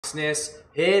Moxness,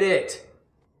 hit it.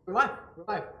 We're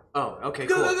live. Oh, okay,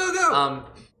 Go, cool. go, go, go.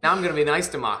 Now I'm gonna be nice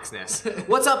to Moxness.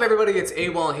 What's up, everybody? It's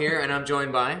AWOL here, and I'm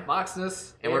joined by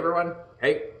Moxness. And Hey, everyone.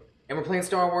 Hey, and we're playing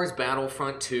Star Wars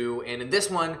Battlefront 2, and in this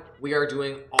one, we are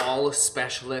doing all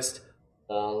specialist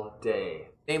all day.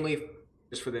 Namely,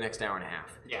 just for the next hour and a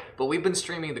half. Yeah. But we've been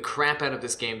streaming the crap out of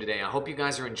this game today. I hope you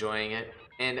guys are enjoying it.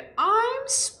 And I'm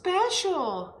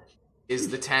special is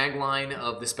the tagline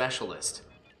of the specialist.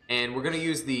 And we're gonna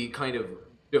use the kind of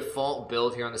default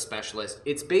build here on the specialist.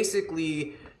 It's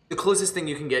basically the closest thing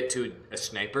you can get to a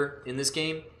sniper in this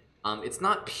game. It's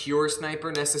not pure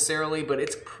sniper necessarily, but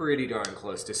it's pretty darn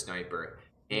close to sniper.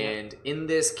 And in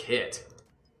this kit,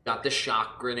 got the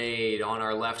shock grenade on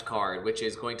our left card, which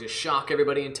is going to shock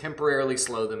everybody and temporarily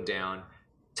slow them down.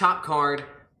 Top card,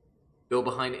 go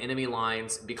behind enemy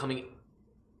lines,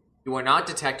 you are not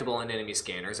detectable in enemy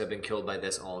scanners. I've been killed by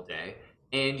this all day.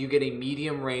 And you get a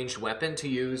medium ranged weapon to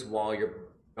use while you're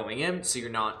going in, so you're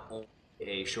not only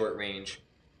a short range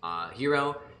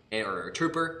hero or a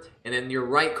trooper. And then your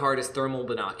right card is thermal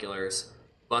binoculars.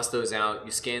 Bust those out,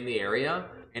 you scan the area,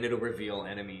 and it'll reveal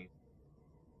enemy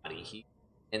body heat.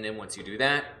 And then once you do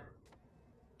that,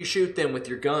 you shoot them with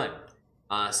your gun.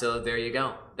 So there you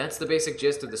go. That's the basic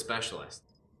gist of the specialist.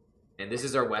 And this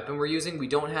is our weapon we're using. We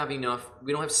don't have enough,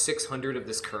 we don't have 600 of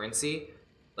this currency.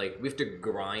 Like, we have to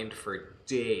grind for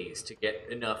days to get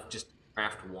enough just to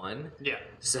craft one. Yeah.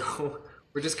 So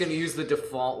we're just gonna use the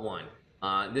default one.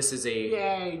 This is a...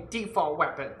 Yay, default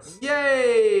weapons.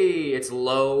 Yay! It's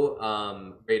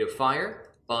low rate of fire,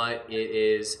 but it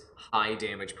is high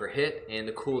damage per hit, and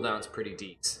the cooldown's pretty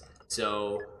decent.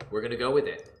 So we're gonna go with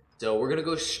it. So we're gonna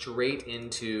go straight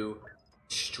into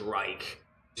Strike,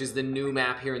 which is the new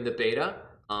map here in the beta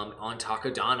on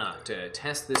Takodana, to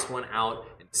test this one out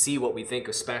and see what we think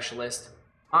of Specialist.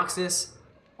 Moxness,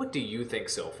 what do you think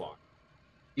so far?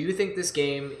 Do you think this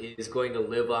game is going to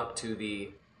live up to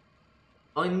the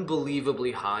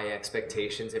unbelievably high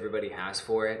expectations everybody has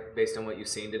for it, based on what you've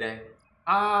seen today?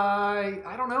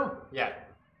 I don't know. Yeah.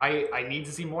 I need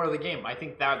to see more of the game. I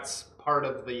think that's part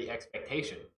of the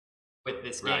expectation with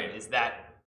this game, Right. is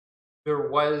that there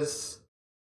wasn't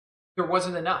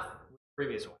enough with the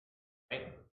previous one,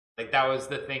 right? Like, that was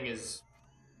the thing, is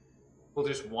people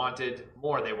just wanted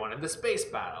more. They wanted the space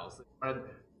battles. They wanted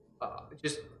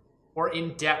just more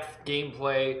in-depth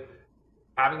gameplay,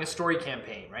 having a story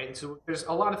campaign, right? And so there's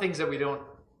a lot of things that we haven't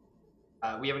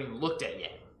even looked at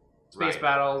yet. Space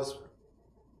battles,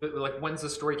 like, when's the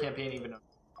story campaign even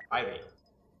arriving?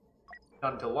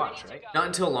 Not until launch, right? Not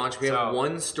until launch. We have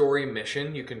one story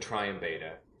mission you can try in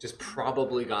beta. Just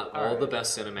probably got all the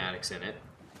best cinematics in it.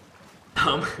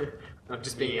 I'm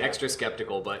just being extra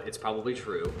skeptical, but it's probably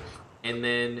true. And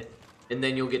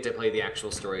then you'll get to play the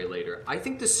actual story later. I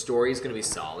think the story is going to be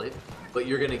solid, but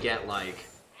you're going to get, like,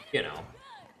 you know,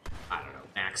 I don't know,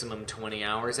 maximum 20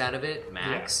 hours out of it,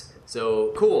 max. Yeah.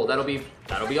 So cool, that'll be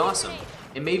awesome.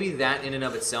 And maybe that in and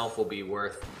of itself will be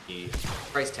worth the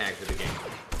price tag for the game.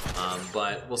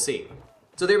 But we'll see.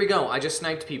 So there we go. I just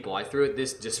sniped people. I threw at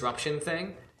this disruption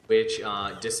thing, which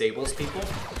disables people.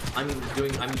 I'm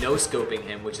no-scoping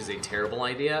him, which is a terrible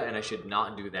idea, and I should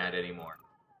not do that anymore.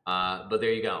 But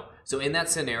there you go. So in that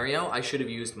scenario, I should have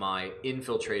used my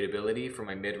infiltrate ability for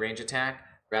my mid-range attack,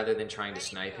 rather than trying to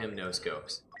snipe him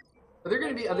no-scopes. Are there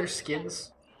going to be other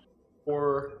skins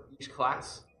for each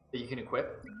class that you can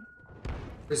equip?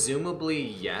 Presumably,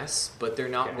 yes, but they're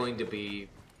not going to be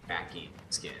wacky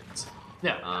skins.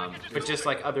 No, but just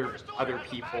like other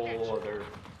people, other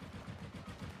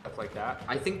stuff like that.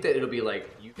 I think that it'll be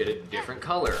like, you get a different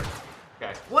color.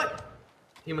 Okay. What?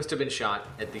 He must have been shot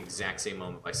at the exact same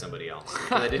moment by somebody else.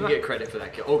 I didn't get credit for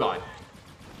that kill. Oh god.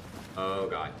 Oh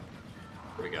god.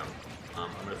 Here we go. I'm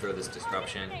gonna throw this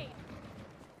disruption.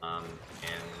 And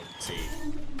let's see.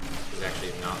 This is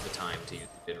actually not the time to use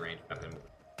the mid-range weapon.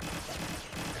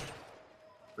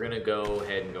 We're gonna go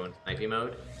ahead and go into sniping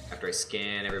mode after I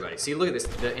scan everybody. See, look at this.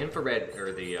 The infrared,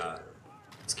 or the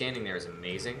scanning there is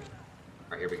amazing.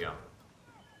 Alright, here we go.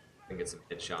 I can get some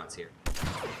hit shots here.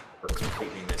 Or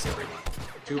completely miss everyone.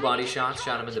 2 body shots,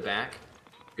 shot him in the back.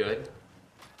 Good.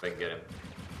 If I can get him.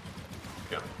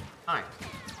 Go. Hi.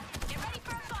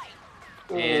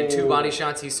 And 2 body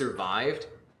shots, he survived.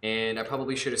 And I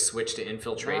probably should have switched to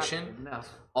infiltration.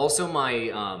 Also,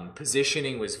 my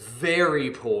positioning was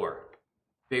very poor.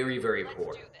 Very, very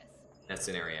poor. That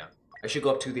scenario. I should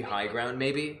go up to the high ground,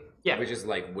 maybe? Yeah. Which is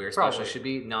like where special should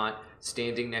be, not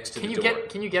standing next to the door.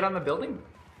 Can you get on the building?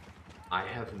 I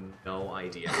have no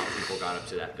idea how people got up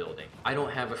to that building. I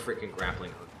don't have a freaking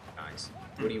grappling hook, guys.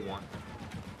 What do you want?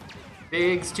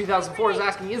 Biggs 2004 is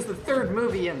asking, is the 3rd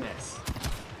movie in this?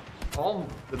 all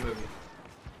the movies.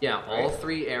 Yeah, all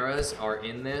 3 eras are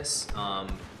in this.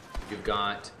 You've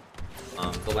got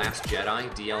The Last Jedi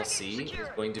DLC is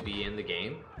going to be in the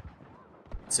game.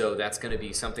 So that's going to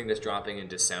be something that's dropping in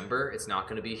December. It's not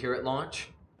going to be here at launch.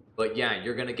 But yeah,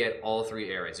 you're going to get all 3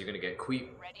 eras. You're going to get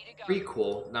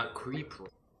prequel, not prequel.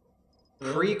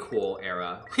 Prequel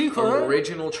era,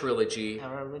 original trilogy,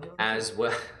 as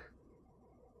well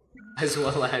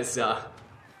as the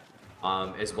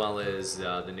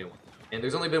new one. And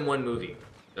there's only been 1 movie,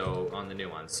 so on the new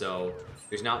one, so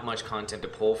there's not much content to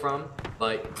pull from.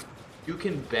 But you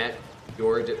can bet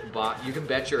your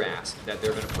ass that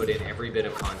they're going to put in every bit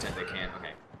of content they can.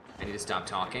 Okay, I need to stop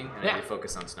talking and I need to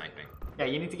focus on sniping. Yeah,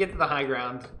 you need to get to the high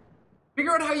ground.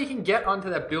 Figure out how you can get onto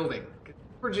that building.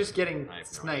 We're just getting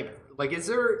sniped. Like, is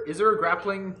there a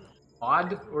grappling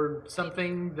mod or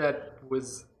something that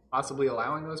was possibly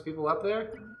allowing those people up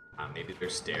there? Maybe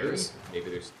there's stairs.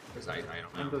 Maybe there's stairs. I don't know.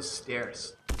 Find those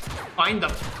stairs. Find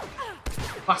them.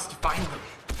 You must find them.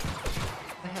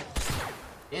 What the heck?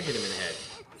 And hit him in the head.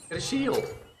 Got a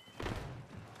shield.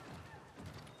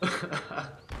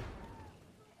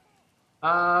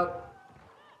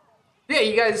 Yeah,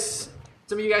 you guys.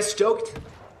 Some of you guys stoked.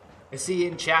 I see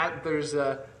in chat there's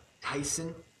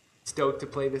Tyson stoked to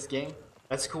play this game.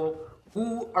 That's cool.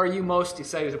 Who are you most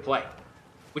excited to play?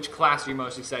 Which class are you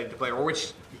most excited to play, or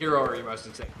which hero are you most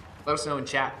excited? Let us know in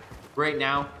chat. Right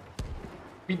now,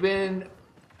 we've been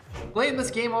playing this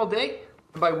game all day.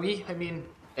 And by we, I mean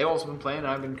they've also been playing, and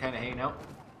I've been kind of hanging out.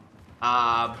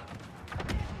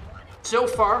 So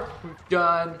far, we've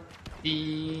done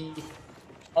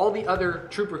all the other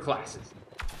trooper classes.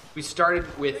 We started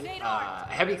with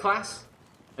heavy class,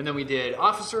 and then we did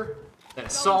officer, then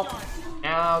assault.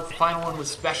 Now the final one was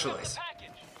specialist.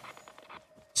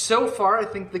 So far, I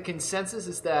think the consensus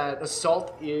is that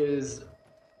assault is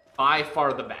by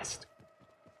far the best.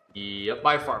 Yep.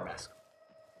 By far best.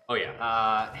 Oh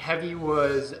yeah. Heavy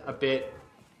was a bit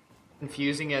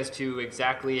confusing as to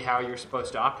exactly how you're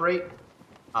supposed to operate.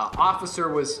 Officer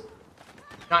was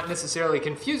not necessarily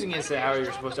confusing as to how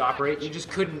you're supposed to operate. You just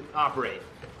couldn't operate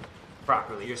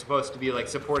properly. You're supposed to be like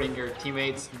supporting your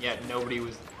teammates, and yet nobody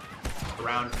was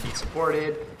around to be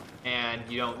supported, and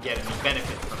you don't get any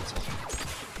benefit from it.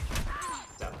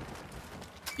 So,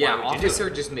 yeah, officer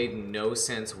just made no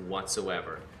sense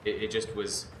whatsoever. It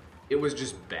was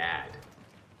just bad.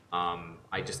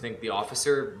 I just think the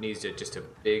officer needs to just a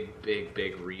big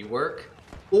rework,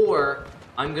 or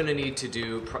I'm gonna need to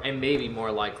do, and maybe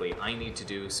more likely, I need to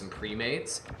do some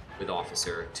pre-mates with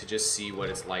officer to just see what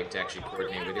it's like to actually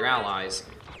coordinate with your allies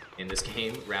in this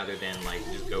game, rather than like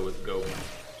just go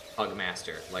hug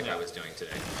master like I was doing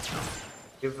today.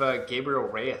 Give Gabriel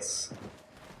Reyes.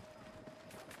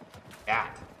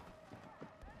 That.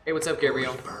 Hey, what's up,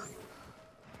 Gabriel?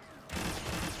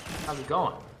 How's it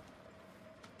going?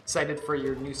 Excited for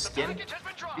your new skin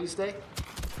Tuesday?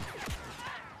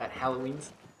 That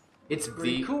Halloween's. It's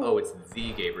pretty the cool. Oh, it's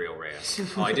the Gabriel Reyes.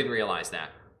 Oh, I didn't realize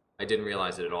that. I didn't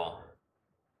realize it at all.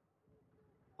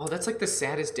 Oh, that's like the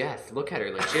saddest death. Look at her.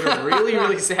 Like, she had a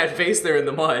really sad face there in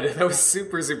the mud. That was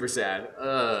super sad.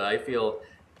 I feel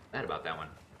bad about that one.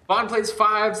 Bond plays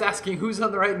fives, asking who's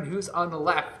on the right and who's on the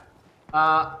left.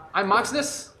 I'm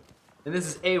Moxness, and this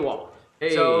is AWOL.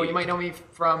 Hey. So you might know me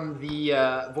from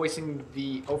the voicing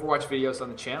the Overwatch videos on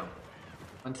the channel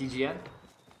on TGN.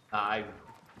 I've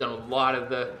done a lot of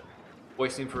the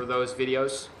voicing for those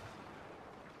videos.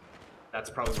 That's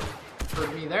probably what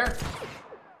heard me there.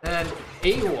 And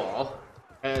AWOL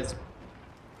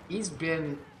he's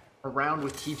been around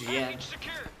with TGN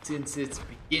since its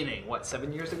beginning. What,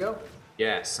 7 years ago?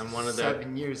 Yes, I'm one of the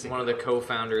 7 years ago. one of the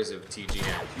co-founders of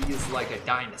TGN. He is like a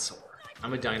dinosaur.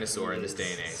 I'm a dinosaur in this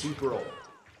day and age. Super old.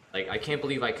 Like, I can't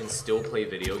believe I can still play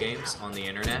video games on the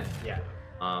internet. Yeah.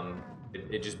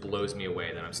 It just blows me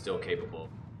away that I'm still capable.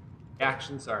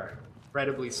 Actions are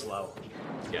incredibly slow.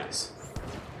 Yes.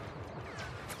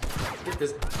 Get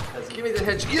this. Give me the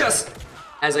headshot. Yes!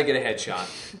 As I get a headshot.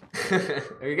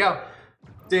 There you go.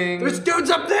 Ding. There's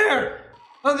dudes up there!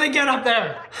 How did they get up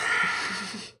there?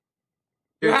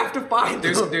 You have to find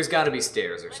them. There's got to be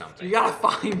stairs or something. You gotta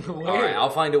find the way. All right,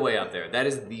 I'll find a way up there. That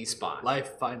is the spot.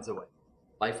 Life finds a way.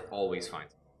 Life always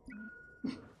finds.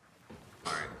 All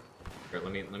right. Here,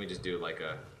 let me just do like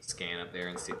a scan up there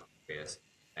and see. There he is.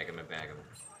 Bag him.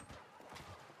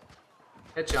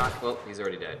 Headshot. Well, he's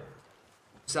already dead.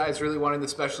 Josiah's really wanting the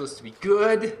specialist to be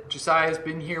good. Josiah's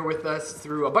been here with us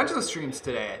through a bunch of the streams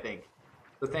today, I think.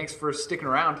 So thanks for sticking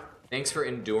around. Thanks for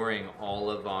enduring all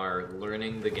of our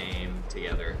learning the game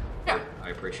together. Yeah. I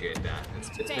appreciate that.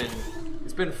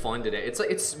 It's been fun today.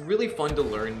 It's really fun to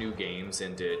learn new games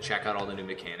and to check out all the new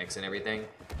mechanics and everything.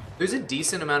 There's a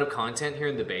decent amount of content here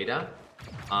in the beta.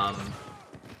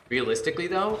 Realistically,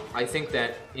 though, I think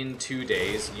that in 2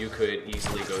 days, you could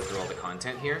easily go through all the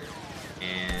content here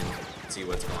and see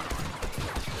what's going on.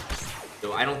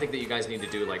 So I don't think that you guys need to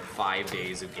do like 5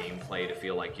 days of gameplay to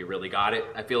feel like you really got it.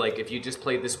 I feel like if you just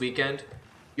played this weekend,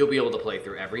 you'll be able to play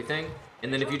through everything.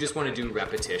 And then if you just want to do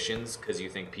repetitions because you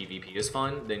think PvP is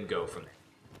fun, then go from there.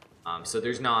 So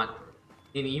there's not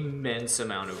an immense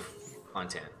amount of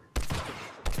content.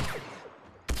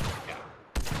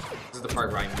 This is the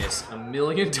part where I miss a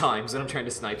million times and I'm trying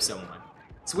to snipe someone.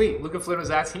 Sweet. Luca Flynn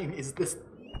was asking, is this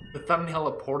the thumbnail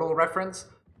a Portal reference?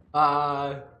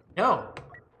 No.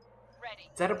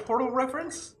 Is that a Portal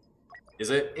reference? Is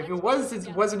it? If it was,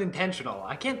 it wasn't intentional.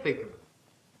 I can't think of it.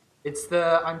 It's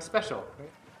the I'm special, right?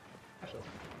 Special.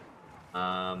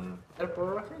 Is that a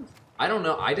Portal reference? I don't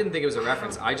know. I didn't think it was a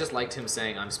reference. I just liked him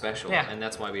saying I'm special, Yeah. and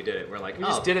that's why we did it. We're like, We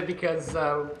just did it because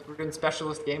we're doing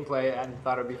specialist gameplay and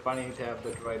thought it'd be funny to have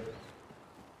the droid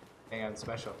saying I'm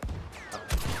special. So,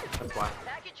 that's why.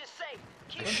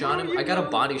 I shot him. I got a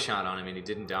body shot on him, and he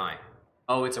didn't die.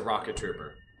 Oh, it's a rocket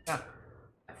trooper. Yeah.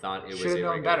 I thought it was Should've a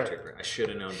known regular better. trooper. I should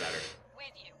have known better.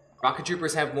 Rocket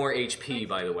troopers have more HP,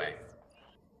 by the way.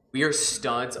 We are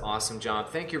studs. Awesome job.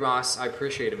 Thank you, Ross. I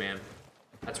appreciate it, man.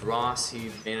 That's Ross. He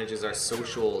manages our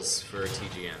socials for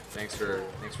TGN. Thanks for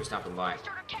stopping by.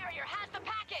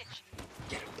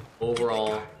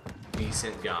 Overall,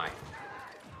 decent guy.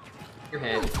 In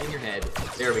your head.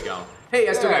 There we go. Hey,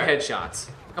 I still got headshots.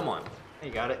 Come on. You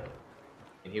got it.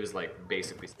 And he was like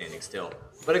basically standing still,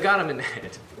 but I got him in the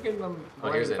head. Give them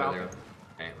Oh, here's Millennium another.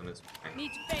 Falcon. Okay, let's.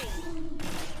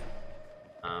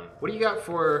 What do you got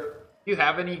for? Do you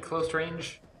have any close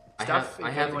range stuff? I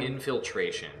If have anyone-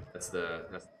 infiltration. That's the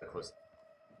closest.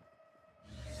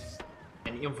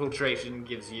 And infiltration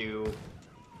gives you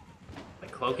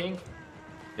like cloaking.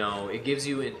 No, it gives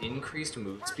you an increased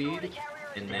move speed,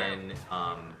 and then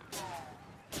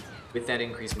with that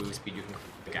increased move speed, you can close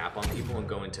the gap on people and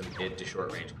go into mid to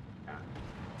short range.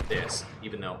 This,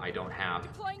 even though I don't have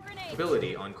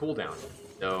ability on cooldown,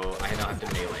 so I now have to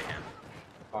melee him.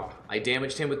 Oh. I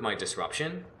damaged him with my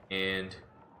disruption, and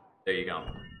there you go.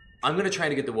 I'm gonna try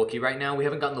to get the Wookiee right now. We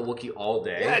haven't gotten the Wookiee all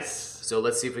day. Yes! So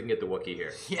let's see if we can get the Wookiee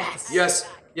here. Yes. Yes!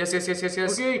 Yes, yes, yes, yes,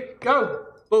 yes. Okay, go.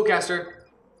 Bowcaster!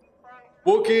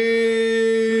 Wookiee!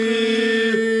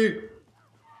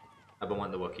 I've been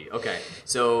wanting the Wookiee. Okay,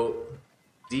 so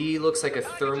D looks like a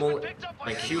thermal...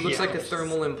 My Q looks like a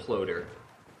thermal imploder.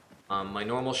 My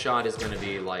normal shot is gonna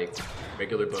be like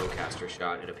regular bowcaster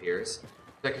shot, it appears.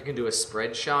 Second can do a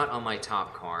spread shot on my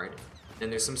top card.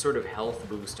 Then there's some sort of health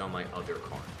boost on my other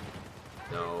card.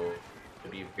 So, to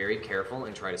be very careful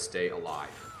and try to stay alive.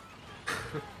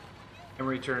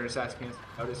 Emery Turner's asking us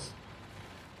to notice.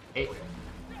 Hey,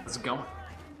 how's it going?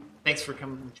 Thanks for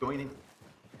coming and joining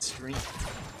the stream.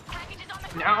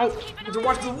 Now, to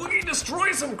watch the Wookiee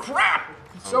destroy some crap!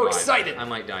 I'm so excited! I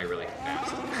might die really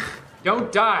fast.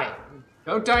 Don't die!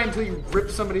 Don't die until you rip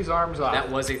somebody's arms off.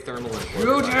 That was a thermal imploder.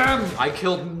 Shoot him! I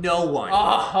killed no one.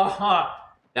 Ah.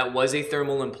 That was a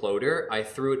thermal imploder. I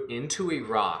threw it into a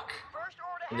rock,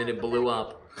 and then it blew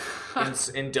up,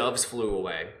 and doves flew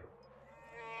away.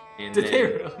 And Did then they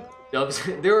really? Doves.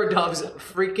 There are doves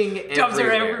freaking everywhere. Doves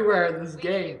are everywhere in this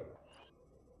game.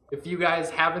 If you guys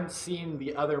haven't seen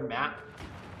the other map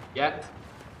yet,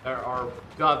 there are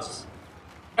doves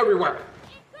everywhere.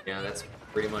 Yeah, that's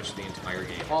pretty much the entire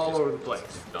game. It's All just over the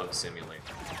place. Dove simulator.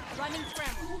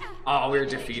 Oh, we were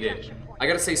defeated. I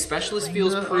gotta say, Specialist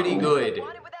feels pretty good.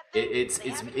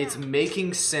 It's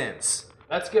making sense.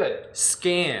 That's good.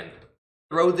 Scan.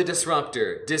 Throw the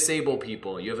disruptor. Disable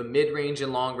people. You have a mid-range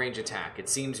and long-range attack. It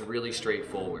seems really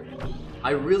straightforward. I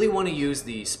really want to use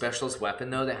the specialist weapon,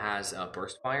 though, that has a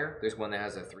burst fire. There's one that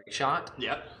has a 3-shot.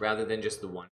 Yep. Rather than just the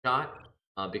 1-shot.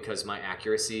 Because my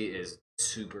accuracy is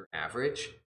super average.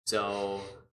 So...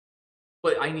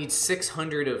 But I need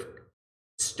 600 of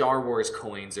Star Wars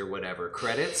coins or whatever.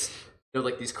 Credits. They're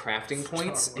like these crafting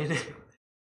points.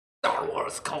 Star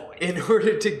Wars coin. In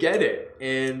order to get it.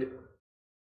 And...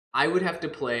 I would have to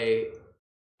play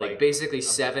like basically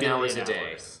 7 hours a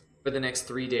day for the next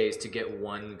 3 days to get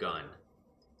one gun.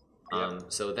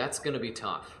 So that's gonna be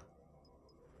tough.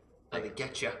 Like to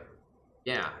get you.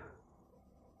 Yeah.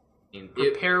 I mean,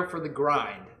 Prepare for the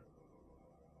grind.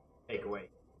 Take away.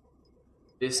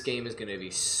 This game is gonna be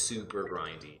super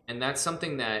grindy, and that's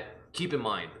something that keep in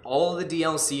mind. All the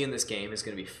DLC in this game is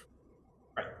gonna be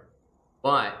right,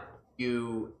 but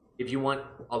if you want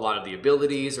a lot of the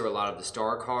abilities or a lot of the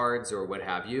star cards or what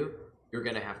have you, you're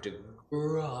going to have to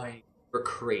grind for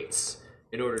crates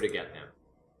in order to get them.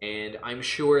 And I'm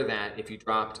sure that if you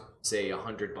dropped, say,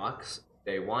 $100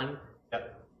 day one.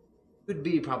 Yep. Could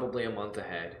be probably a month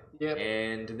ahead. Yep.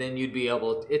 And then you'd be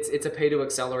able. It's a pay to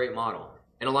accelerate model,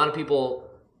 and a lot of people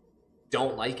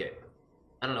don't like it.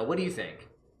 I don't know. What do you think?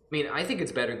 I mean, I think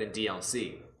it's better than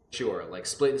DLC. Sure, like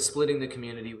splitting the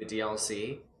community with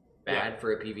DLC, bad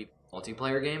for a PvP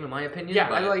multiplayer game, in my opinion. Yeah,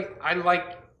 but I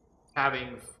like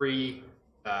having free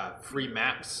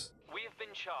maps,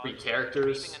 free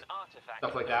characters,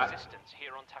 stuff like that.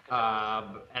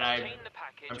 And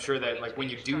I'm sure that like when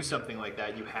you do something like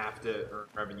that, you have to earn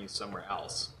revenue somewhere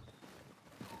else.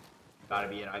 Got to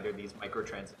be in either these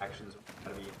microtransactions, or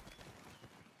got to be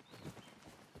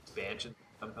expansions,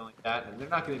 something like that. And they're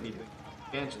not going to be doing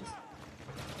expansions.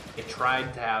 They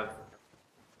tried to have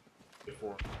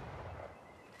before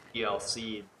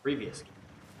DLC in previous games.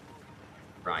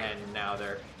 right. And now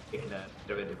they're taking a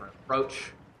bit of a different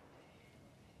approach.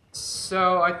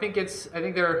 So I think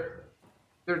they're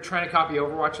trying to copy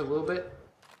Overwatch a little bit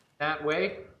that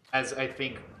way, as I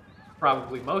think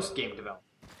probably most game development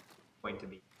is going to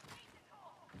be.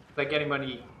 Like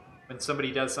anybody, when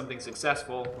somebody does something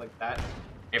successful like that,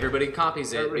 Everybody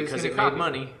copies it because it made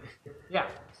money. Yeah,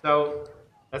 so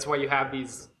that's why you have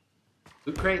these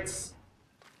loot crates.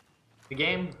 The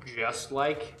game, just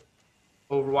like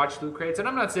Overwatch loot crates, and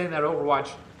I'm not saying that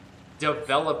Overwatch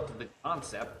developed the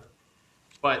concept,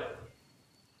 but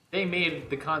they made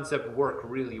the concept work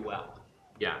really well.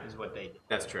 Yeah, is what they did.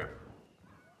 that's true.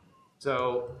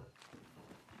 So,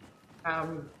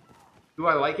 do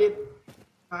I like it?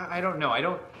 I don't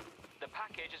know.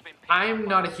 I'm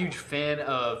not a huge fan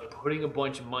of putting a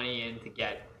bunch of money in to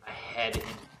get ahead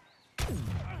in,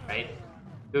 right?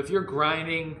 So if you're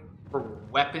grinding for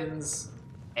weapons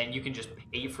and you can just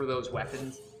pay for those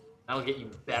weapons, that'll get you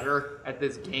better at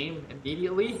this game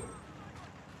immediately,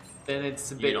 then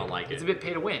it's a bit, You don't like it's it. a bit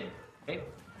pay to win, right?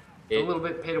 It's a little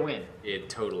bit pay to win. It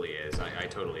totally is. I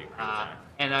totally agree with that.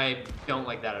 And I don't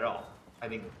like that at all. I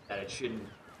think that it shouldn't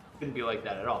be like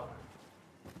that at all.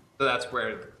 So that's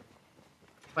where,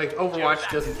 like, Overwatch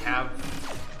doesn't have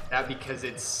that because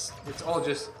it's all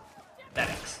just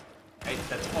aesthetics, right?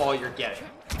 That's all you're getting.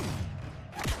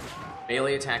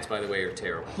 Melee attacks, by the way, are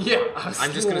terrible. Yeah,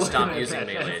 I'm just gonna stop using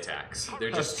melee attacks. They're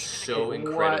just so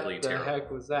incredibly terrible. What the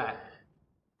heck was that?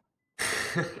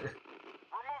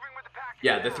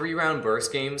 Yeah, the 3-round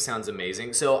burst game sounds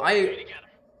amazing. So I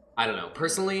don't know.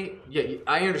 Personally, yeah,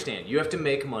 I understand. You have to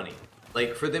make money.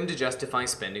 Like, for them to justify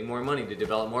spending more money to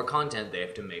develop more content, they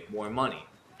have to make more money.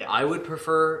 Yeah. I would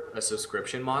prefer a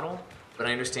subscription model, but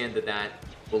I understand that that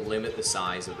will limit the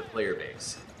size of the player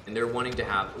base. And they're wanting to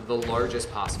have the largest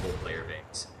possible player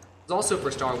base. It's also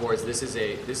for Star Wars, this is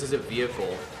a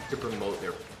vehicle to promote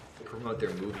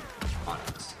their movie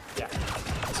products. Yeah.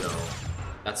 So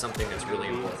that's something that's really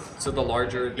important. So the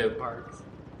larger the parts,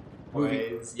 movie,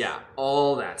 toys, yeah,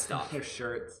 all that stuff. their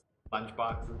shirts,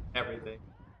 lunchboxes, everything.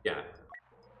 Yeah.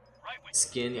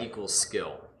 Skin equals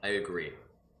skill. I agree.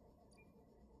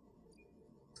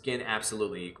 Skin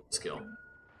absolutely equals skill.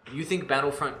 You think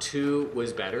Battlefront 2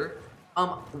 was better?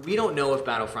 We don't know if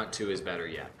Battlefront 2 is better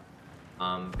yet.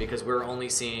 Because we're only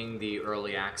seeing the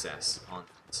early access on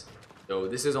this. So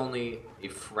this is only a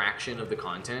fraction of the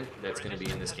content that's going to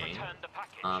be in this game.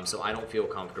 So I don't feel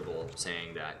comfortable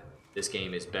saying that this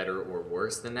game is better or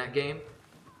worse than that game.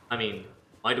 I mean,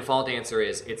 my default answer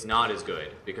is it's not as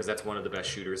good, because that's one of the best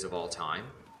shooters of all time,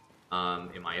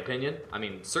 in my opinion. I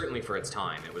mean, certainly for its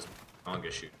time, it was the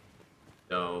strongest shooter.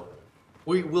 So,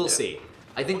 we'll see.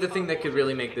 I think the thing that could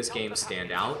really make this game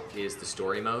stand out is the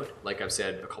story mode, like I've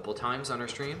said a couple times on our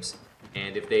streams.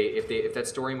 And if that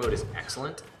story mode is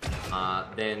excellent,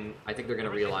 then I think they're going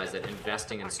to realize that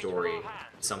investing in story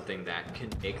is something that can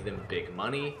make them big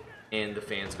money, and the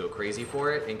fans go crazy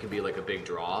for it, and can be like a big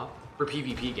draw for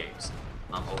PvP games.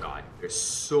 Oh god, there's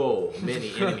so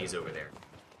many enemies over there.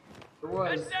 There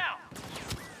was.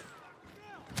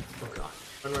 Oh god.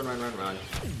 Run.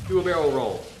 Do a barrel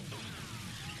roll.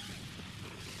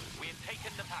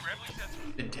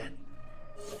 Intent.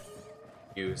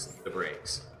 Use the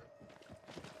brakes.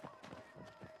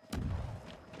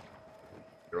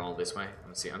 They're all this way.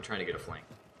 Let's see, I'm trying to get a flank.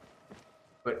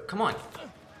 But, come on.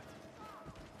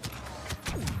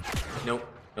 Nope,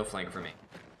 no flank for me.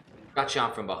 Got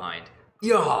shot from behind.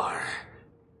 Yar!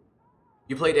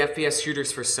 You played FPS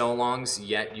shooters for so long,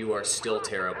 yet you are still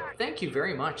terrible. Thank you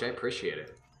very much, I appreciate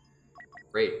it.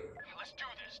 Great. Let's do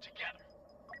this together.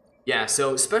 Yeah,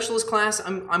 so Specialist class,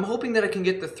 I'm hoping that I can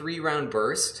get the 3-round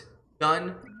burst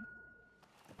done.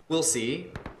 We'll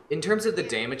see. In terms of the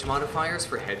damage modifiers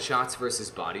for headshots versus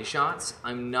body shots,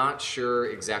 I'm not sure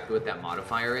exactly what that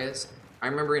modifier is. I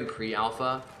remember in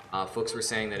pre-alpha, folks were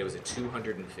saying that it was a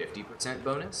 250%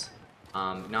 bonus.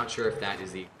 Not sure if that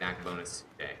is the exact bonus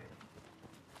today.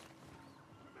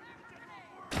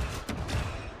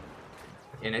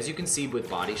 And as you can see with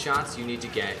body shots, you need to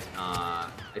get, I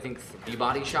think, 3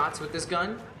 body shots with this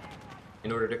gun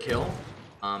in order to kill.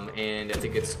 And I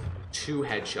think it's 2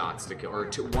 headshots to kill, or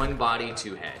 1 body,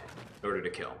 2 head in order to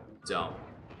kill. So,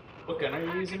 what gun are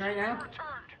you using right now?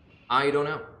 I don't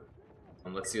know.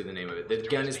 Let's see what the name of it. The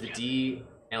gun is the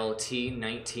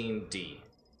DLT-19D.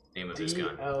 Name of this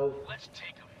gun. Let's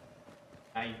take him.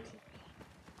 19.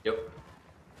 Yep.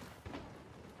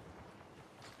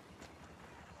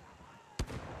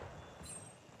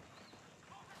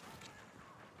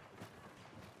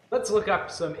 Let's look up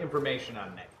some information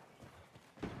on that.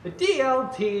 The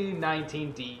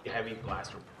DLT-19D heavy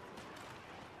blaster.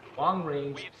 Long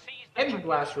range heavy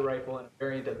blaster rifle and a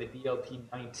variant of the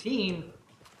DLT-19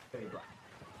 heavy blaster.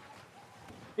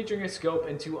 Featuring a scope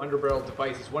and 2 underbarrel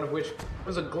devices, one of which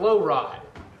was a glow rod.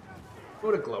 You know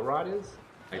what a glow rod is?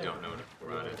 I don't know what a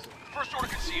glow rod is. First order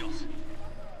conceals.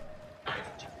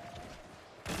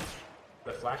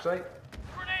 The flashlight?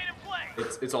 Grenade in play.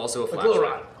 It's also a A flashlight. glow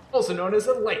rod, also known as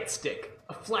a light stick,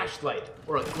 a flashlight,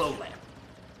 or a glow lamp.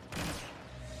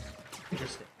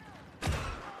 Interesting.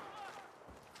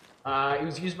 It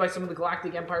was used by some of the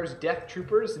Galactic Empire's Death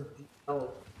Troopers in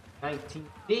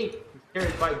DL-19D. It was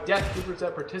carried by Death Troopers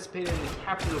that participated in the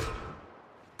capture of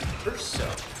Urso.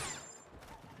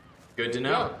 Good to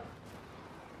know.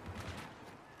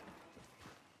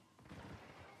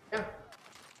 Yeah.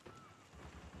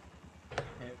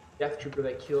 And Death Trooper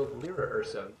that killed Lyra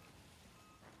Urso.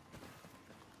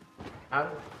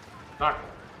 How? Alright.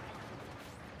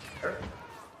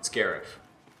 Scarif.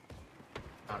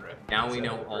 Now we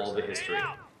know all the history.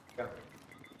 Yeah.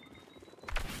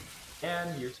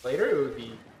 And years later, it would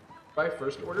be by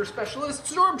First Order Specialist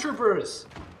Stormtroopers.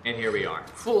 And here we are.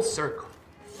 Full circle.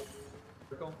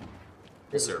 Circle.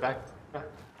 Circle. Respect. Yeah.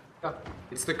 Yeah.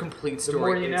 It's the complete story. The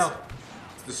more you know.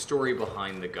 It's the story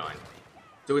behind the gun.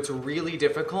 So it's really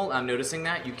difficult. I'm noticing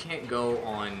that you can't go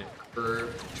on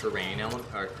curved terrain,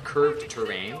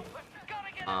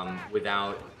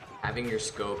 without having your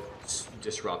scope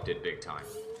disrupted big time.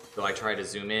 So I try to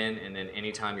zoom in, and then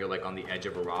anytime you're like on the edge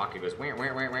of a rock, it goes wah,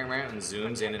 wah, wah, wah, wah, and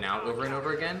zooms in and out over and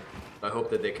over again. So I hope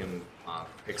that they can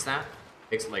fix that.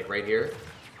 Fix it like right here.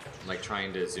 I'm like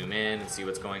trying to zoom in and see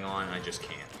what's going on, and I just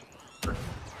can't.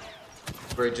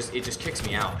 Where it just kicks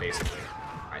me out basically.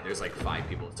 All right, there's like 5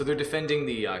 people, so they're defending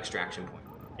the extraction point.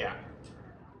 Yeah.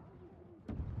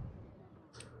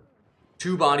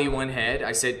 2 body, 1 head.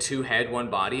 I said 2 head, 1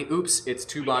 body. Oops, it's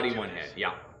 2 body, 1 head.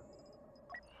 Yeah.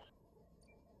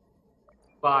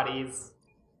 Bodies.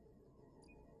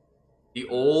 The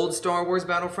old Star Wars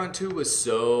Battlefront 2 was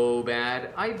so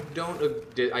bad. I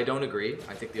don't agree.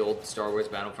 I think the old Star Wars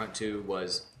Battlefront 2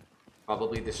 was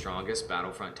probably the strongest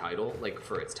Battlefront title, like,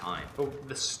 for its time. Oh,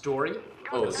 the story?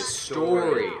 Oh, the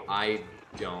story. I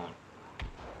don't.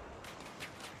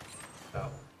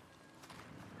 Oh.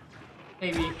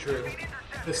 Maybe true.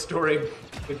 The story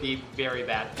would be very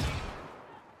bad.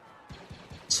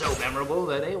 So memorable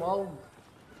that, hey, well...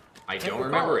 I don't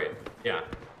remember it. Yeah.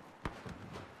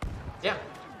 Yeah.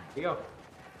 There you go.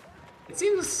 It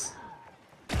seems...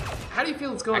 How do you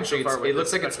feel it's going Actually, so far? it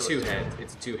looks like it's 2 head.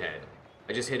 It's 2 head.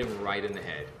 I just hit him right in the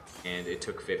head, and it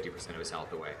took 50% of his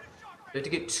health away. I have to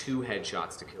get 2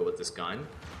 headshots to kill with this gun.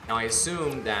 Now I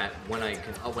assume that when I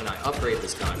upgrade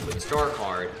this gun with the star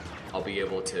card, I'll be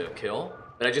able to kill.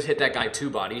 But I just hit that guy 2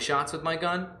 body shots with my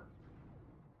gun.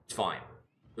 It's fine.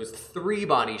 It was 3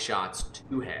 body shots,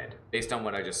 2 head, based on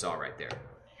what I just saw right there.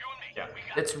 Yeah.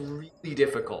 That's really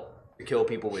difficult to kill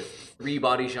people with 3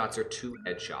 body shots or 2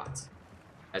 headshots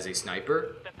as a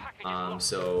sniper.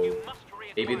 So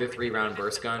maybe the 3-round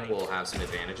burst gun will have some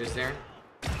advantages there.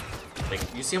 Like,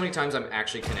 you see how many times I'm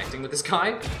actually connecting with this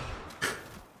guy?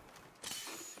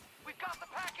 We've got the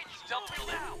package. Dump it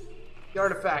now. The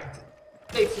artifact.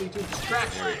 Safely to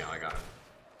extract. There we go, I got him.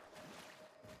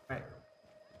 Right.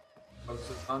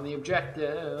 Focus on the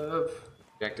objective.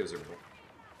 Objectives are...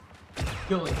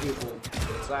 Killing people.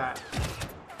 What's that?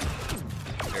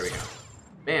 There we go.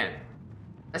 Man,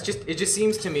 it just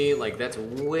seems to me like that's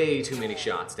way too many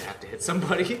shots to have to hit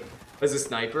somebody as a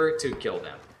sniper to kill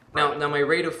them. Now my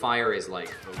rate of fire is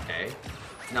like, okay,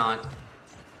 not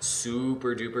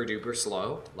super duper duper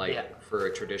slow, like for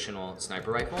a traditional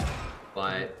sniper rifle,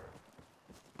 but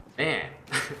man,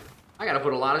 I gotta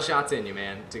put a lot of shots in you,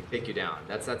 man, to take you down.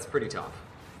 That's pretty tough.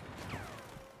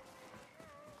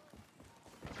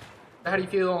 How do you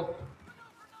feel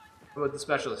about the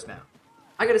specialist now?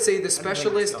 I gotta say, the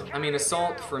specialist, I mean,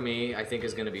 assault for me, I think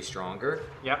is gonna be stronger.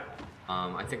 Yep.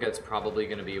 I think that's probably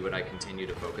gonna be what I continue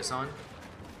to focus on.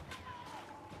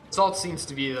 Assault seems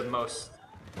to be the most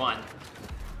fun,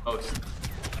 most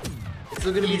It's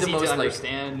still gonna be the easy most to like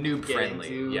understand, noob get friendly.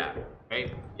 into, Yeah.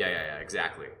 right? Yeah,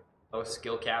 exactly. Low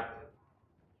skill cap.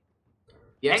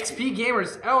 The XP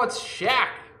gamers. Oh, it's Shaq.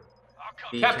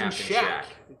 the Captain Shaq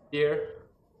is here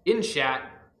in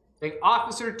chat. Like,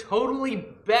 officer, totally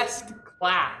best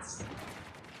class.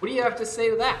 What do you have to say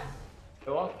to that?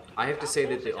 Joel? I have to say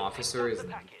that the officer is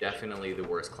definitely the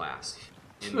worst class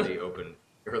in the open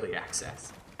early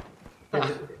access.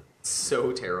 It's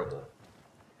so terrible.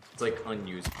 It's like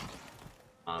unusable.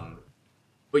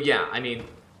 But yeah, I mean,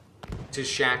 to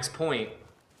Shaq's point,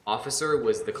 officer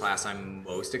was the class I'm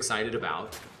most excited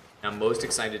about. I'm most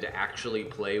excited to actually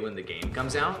play when the game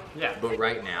comes out. Yeah. But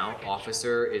right now,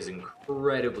 officer is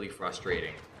incredibly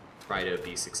frustrating. To try to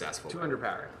be successful. 200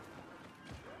 power.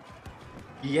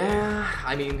 Yeah,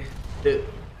 I mean,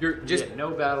 you're just Yeah,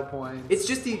 no battle points. It's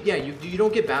just you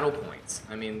don't get battle points.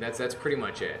 I mean that's pretty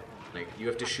much it. Like you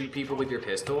have to shoot people with your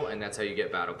pistol, and that's how you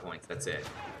get battle points. That's it.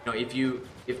 Now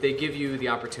if they give you the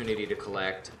opportunity to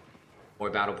collect more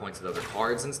battle points with other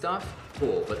cards and stuff,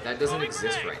 cool. But that doesn't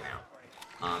exist right now.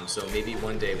 So maybe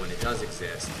one day when it does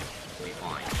exist, it'll be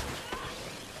fine.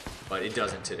 But it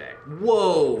doesn't today.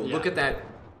 Whoa! Yeah. Look at that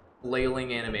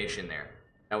flailing animation there.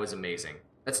 That was amazing.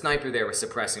 That sniper there was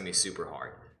suppressing me super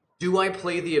hard. Do I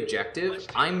play the objective?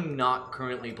 I'm not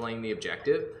currently playing the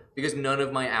objective because none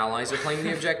of my allies are playing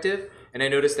the objective. And I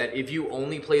noticed that if you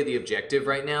only play the objective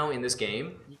right now in this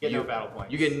game, You get no battle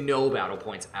points. You get no battle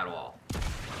points at all.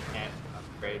 And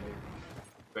upgrade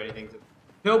or anything.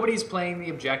 Nobody's playing the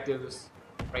objectives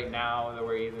right now the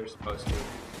way they're supposed to.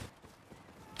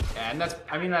 And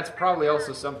that's probably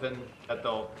also something that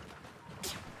they'll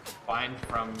find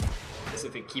from this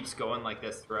if it keeps going like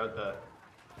this throughout the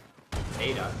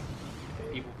beta.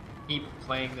 If people keep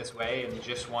playing this way and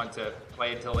just want to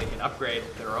play until they can upgrade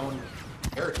their own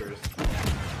characters,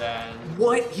 then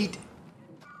What?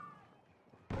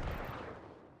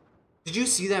 Did you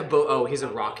see that boat? Oh, he's a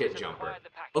rocket jumper.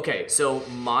 Okay, so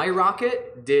my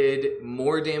rocket did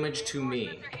more damage to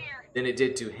me than it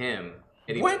did to him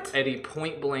at a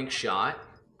point-blank shot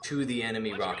to the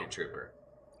enemy rocket trooper.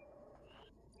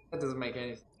 that doesn't make any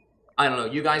sense. I don't know.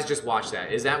 You guys just watch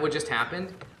that. Is that what just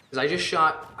happened?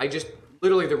 Because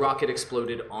literally the rocket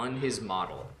exploded on his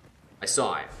model. I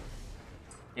saw it.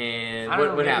 And I don't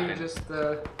know, what maybe happened?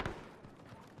 you're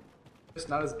just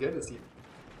not as good as you.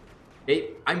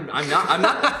 Hey, I'm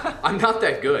not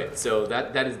that good. So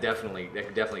that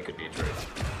definitely could be true.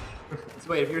 So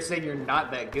wait, if you're saying you're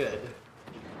not that good,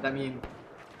 does that mean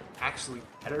actually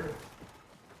better?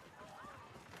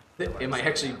 Am I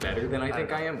actually better than I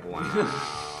think I am? Wow.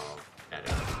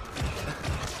 Better.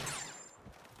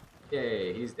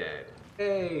 Yay, he's dead.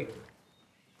 Hey,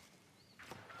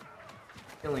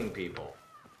 Killing people.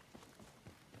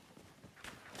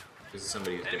 This is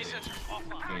somebody who's Enemy getting sensors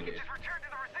offline. handed. Just return to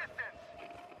the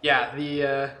resistance.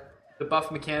 yeah, the buff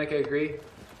mechanic, I agree.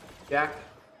 Jack,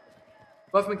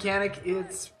 buff mechanic,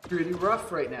 it's pretty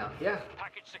rough right now. Yeah,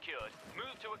 Package secured.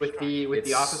 Move to with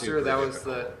the It's officer, super that was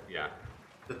difficult. Yeah.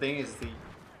 the thing is the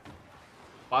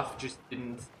buff just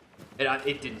didn't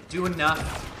it didn't do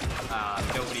enough.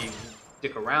 Nobody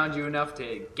stick around you enough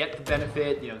to get the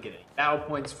benefit. You don't get any battle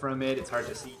points from it. It's hard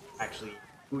to see actually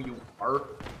who you are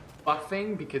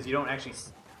buffing because you don't actually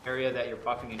see the area that you're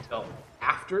buffing until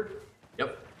after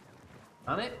Yep.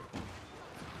 on it.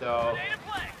 So Grenade in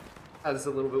play. that's a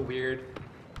little bit weird.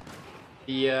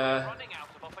 The Running out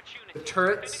of opportunity. the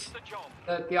turrets Finish the job.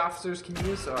 that the officers can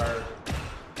use are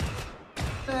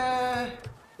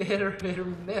hit or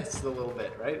miss a little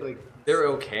bit, right? Like They're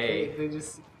okay. they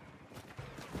just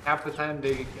half the time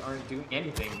they aren't doing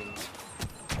anything.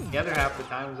 And the other half the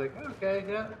time is like, okay,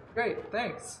 yeah, great,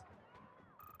 thanks.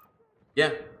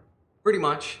 Yeah. Pretty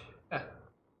much. Yeah.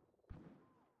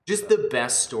 Just the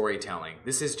best storytelling.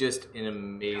 This is just an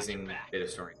amazing bit of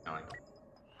storytelling.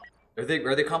 Are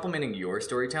they complimenting your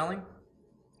storytelling?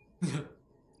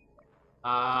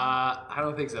 I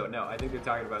don't think so. No, I think they're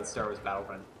talking about Star Wars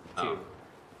Battlefront 2. Oh.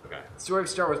 Okay. The story of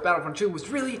Star Wars Battlefront 2 was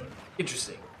really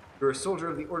interesting. You were a soldier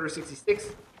of the Order 66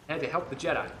 and had to help the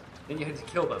Jedi. Then you had to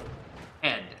kill them.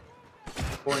 End.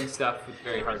 Boring stuff with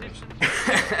very hard missions.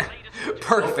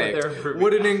 Perfect.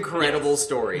 What an incredible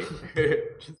story.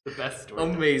 Just the best story.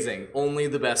 Amazing. Only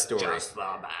the best story. Just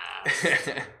the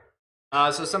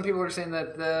best. So some people are saying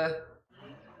that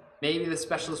maybe the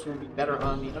specialist will be better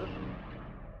on the other.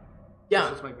 Yeah,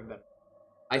 Specialist might be better.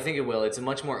 I think it will. It's a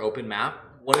much more open map.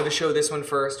 Wanted to show this one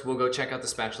first. We'll go check out the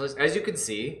specialist. As you can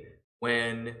see,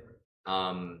 when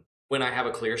I have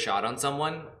a clear shot on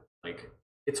someone, like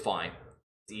it's fine.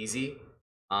 It's easy.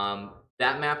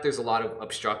 That map, there's a lot of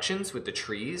obstructions with the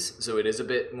trees, so it is a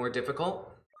bit more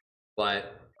difficult.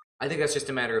 But I think that's just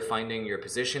a matter of finding your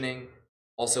positioning,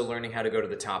 also learning how to go to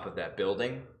the top of that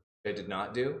building, which I did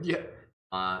not do. Yeah.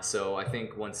 So I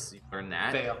think once you learn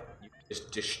that, Fail. you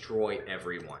just destroy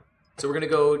everyone. So we're gonna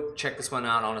go check this one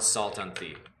out on Assault on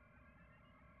Thief.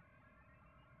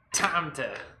 Time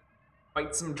to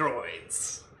fight some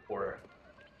droids.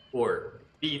 Or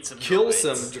Beat some kill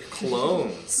droids. some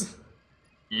clones.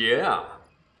 Yeah.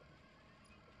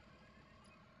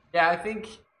 Yeah, I think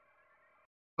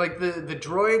like the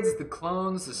droids, the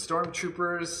clones, the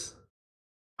stormtroopers,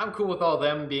 I'm cool with all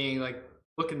them being like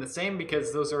looking the same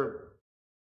because those are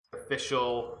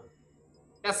official.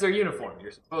 That's their uniform.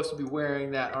 You're supposed to be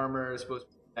wearing that armor, supposed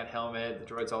to be wearing that helmet.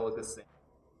 The droids all look the same.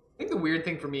 I think the weird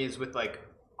thing for me is with like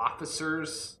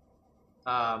officers,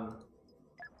 some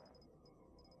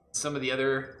of the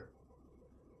other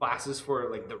classes for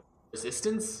like the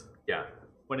resistance. Yeah.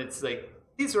 When it's like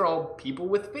these are all people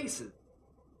with faces,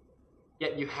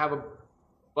 yet you have a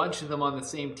bunch of them on the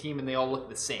same team and they all look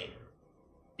the same.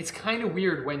 It's kind of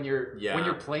weird when you're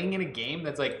playing in a game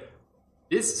that's like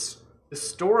this. The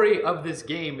story of this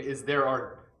game is there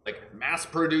are like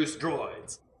mass-produced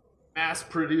droids,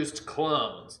 mass-produced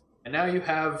clones, and now you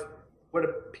have what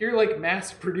appear like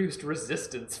mass-produced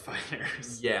resistance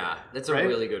fighters. Yeah, that's a Right?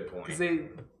 really good point. Because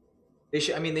They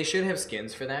should. I mean, they should have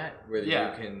skins for that, where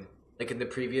Yeah. you can, like in the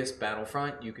previous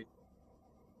Battlefront, you could,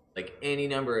 like any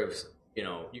number of,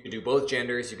 you could do both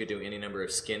genders. You could do any number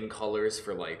of skin colors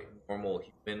for like normal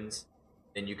humans.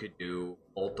 Then you could do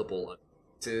multiple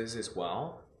appearances as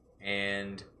well,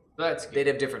 and that's good. they'd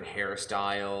have different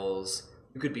hairstyles.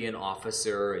 You could be an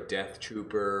officer, a death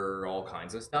trooper, all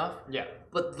kinds of stuff. Yeah.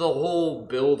 But the whole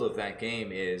build of that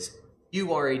game is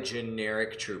you are a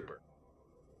generic trooper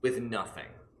with nothing.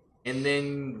 And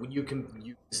then you can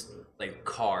use like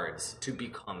cards to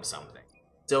become something.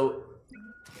 So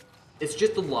it's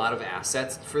just a lot of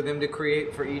assets for them to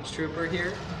create for each trooper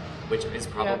here, which is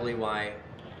probably why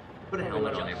put a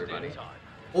helmet on everybody.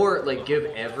 Or like give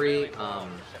every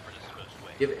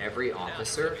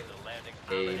officer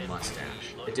a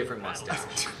mustache, a different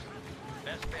mustache.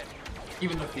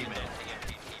 Even the female.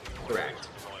 Correct.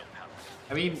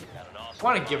 I mean, I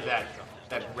want to give that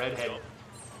redhead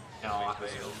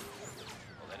officer.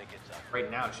 Right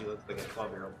now, she looks like a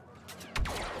 12-year-old.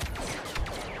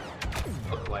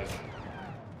 Look like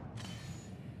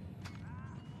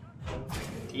a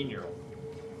 18-year-old.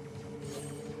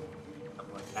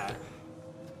 Something like that.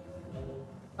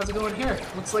 How's it going here?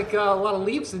 Looks like a lot of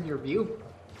leaves in your view.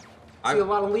 See a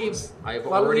lot of leaves. I've a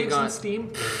lot already of leaves got and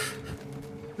steam.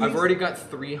 I've already got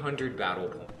 300 battle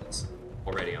points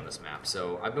already on this map,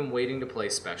 so I've been waiting to play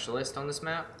Specialist on this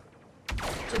map, so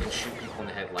I can shoot people in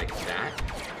the head like that.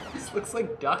 This looks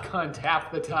like Duck Hunt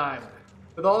half the time,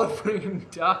 with all the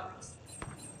freaking ducks.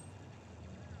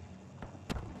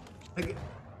 Like,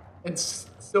 and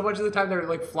so much of the time they're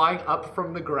like flying up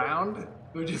from the ground.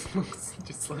 It just looks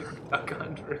just like Duck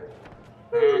Hunter.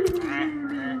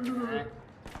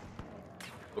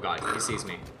 Oh god, he sees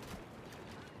me.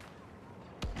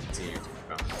 See you.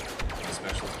 Oh.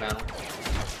 Specialist battle.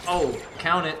 Oh,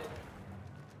 count it.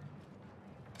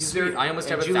 Sweet, I almost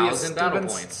have And Julia 1,000 battle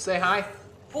Stevens, points. Say hi.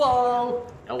 Hello.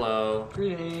 Hello.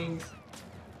 Greetings.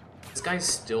 This guy's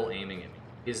still aiming at me.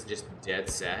 He's just dead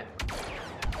set.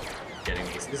 Getting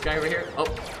me. See this guy over here? Oh,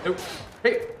 nope.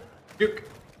 Hey, Duke.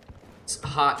 It's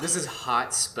hot. This is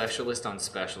hot specialist on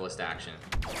specialist action.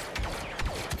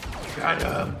 Got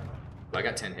him. Oh, I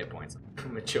got 10 hit points. I'm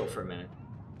gonna chill for a minute.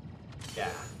 Yeah.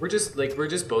 We're just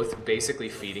both basically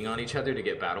feeding on each other to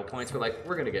get battle points. We're like,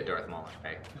 we're gonna get Darth Maul,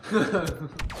 okay?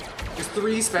 There's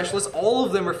 3 specialists. All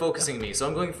of them are focusing me, so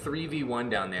I'm going 3v1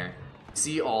 down there.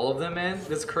 See all of them, man?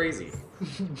 That's crazy.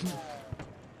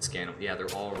 Scan them. Yeah,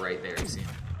 they're all right there. You see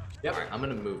them? Yep. All right, I'm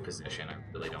gonna move position. I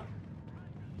really don't.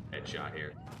 Headshot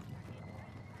here.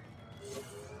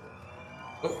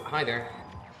 Oh, hi there.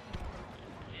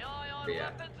 Where you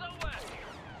at?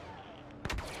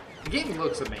 The game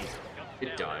looks amazing.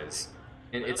 It does.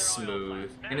 And it's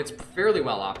smooth. And it's fairly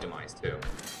well optimized, too.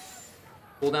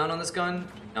 Cooldown on this gun,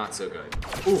 not so good.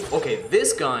 Ooh, okay,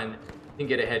 this gun can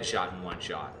get a headshot in one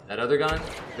shot. That other gun,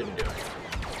 couldn't do it.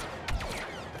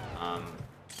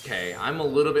 Okay, I'm a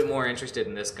little bit more interested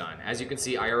in this gun. As you can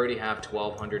see, I already have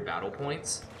 1,200 battle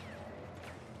points.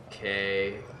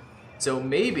 Okay. So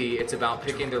maybe it's about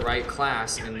picking the right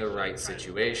class in the right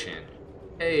situation.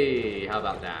 Hey, how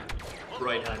about that?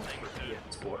 Droid Hunt for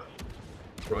PS4.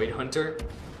 Droid Hunter?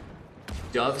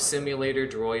 Dove Simulator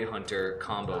Droid Hunter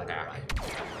combo pack.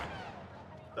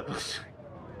 What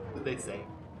did they say?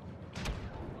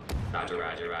 Roger,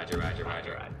 roger, roger, roger,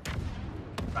 roger.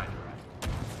 Right.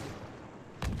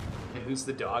 And who's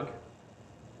the dog?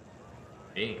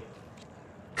 Me.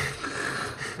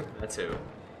 That's who.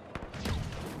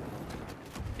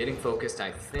 Getting focused,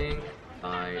 I think,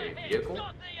 by a vehicle.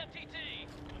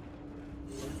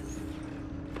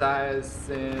 I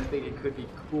think it could be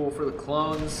cool for the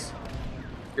clones,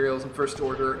 Imperials and First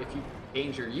Order if you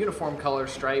change your uniform color,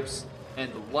 stripes,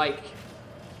 and the like.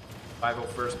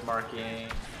 501st marking,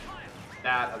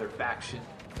 that, other faction.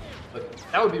 But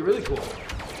that would be really cool.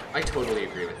 I totally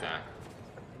agree with that.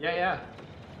 Yeah.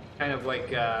 Kind of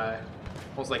like,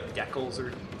 almost like decals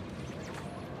or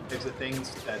types of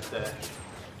things that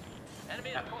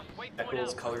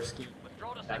decals, color scheme,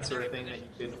 that sort of thing that you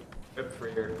could equip for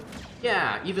your...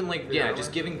 Yeah, even like, Yeah,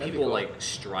 just giving that'd be people cool. like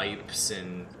stripes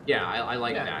and, I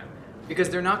like Yeah. that. Because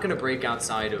they're not going to break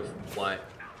outside of what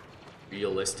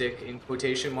realistic, in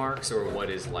quotation marks, or what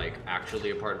is like actually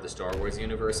a part of the Star Wars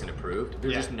universe and approved.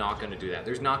 They're Yeah. just not going to do that.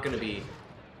 There's not going to be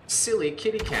silly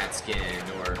kitty cat skin,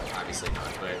 or obviously not,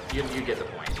 but you get the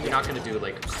point. You're not going to do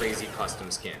like crazy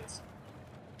custom skins.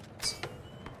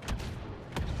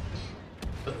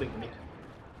 Nothing.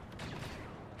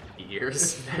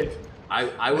 Ears?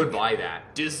 I would buy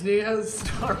that. Disney has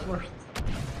Star Wars.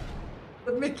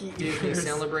 The Mickey Disney ears.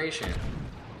 Celebration.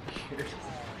 It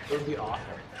would be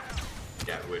awful.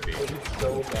 Yeah, it would be. It would be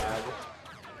so bad.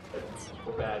 It's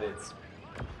so bad. It's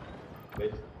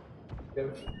good.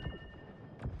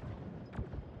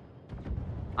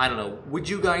 I don't know. Would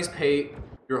you guys pay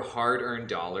your hard-earned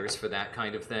dollars for that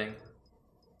kind of thing?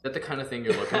 Is that the kind of thing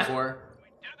you're looking for?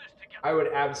 I would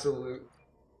absolutely.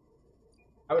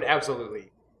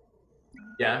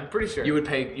 Yeah, I'm pretty sure. You would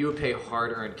pay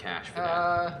hard-earned cash for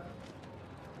that.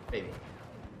 Maybe.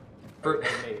 For,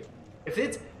 Maybe.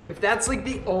 If that's like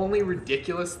the only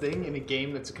ridiculous thing in a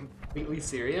game that's completely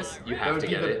serious, You have that would to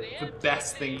be get the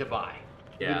best thing to buy.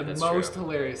 It Yeah, would be that's the most true.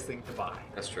 hilarious thing to buy,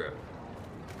 That's true.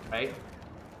 right?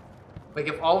 Like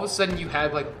if all of a sudden you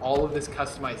had like all of this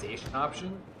customization option,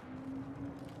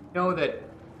 you know that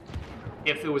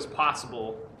if it was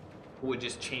possible, it would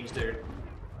just change their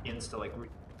skins to like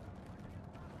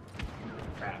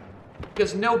crap.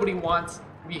 Because nobody wants to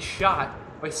be shot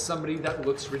by somebody that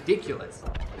looks ridiculous.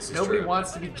 This is Nobody true.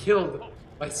 wants to be killed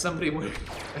by somebody with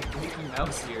like Mickey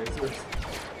Mouse ears or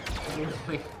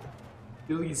like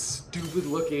really stupid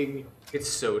looking It's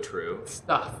so true.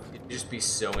 stuff. It'd just be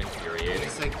so infuriating.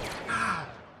 It's like,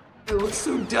 it looks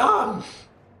so dumb.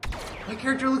 My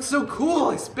character looks so cool.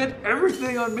 I spent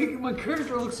everything on making my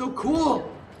character look so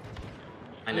cool.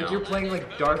 I know. Like you're playing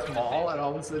like Darth Maul, and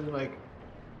all of a sudden like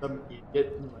some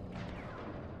idiot in,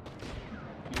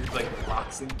 like, like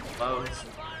boxing gloves,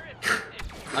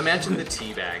 Imagine the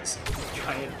tea bags.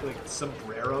 giant like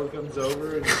sombrero comes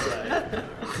over and just like,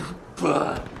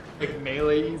 bah, like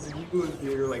melees you with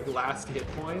your like last hit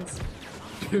points.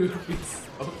 Dude, would be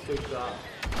so pissed off.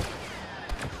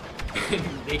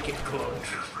 And naked clone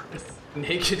troopers.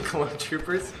 Naked clone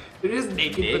troopers. They're just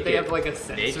naked, but they have like a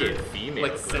sensor, naked female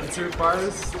like clone sensor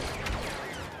bars.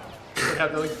 They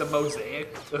have like the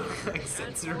mosaic, the like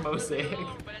sensor mosaic.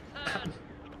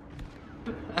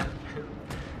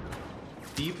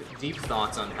 Deep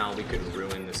thoughts on how we could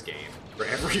ruin this game for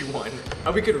everyone.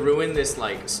 How we could ruin this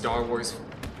like Star Wars.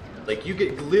 Like you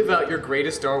could live out your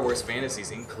greatest Star Wars fantasies,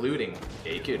 including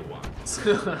naked ones.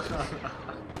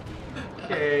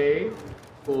 Okay.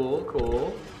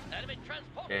 Cool.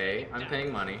 Okay, I'm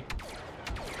paying money.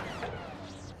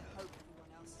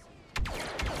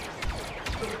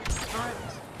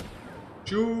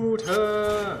 Shoot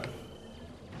her!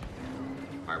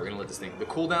 Alright, we're gonna let this thing... The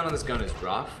cooldown on this gun is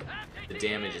rough. The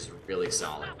damage is really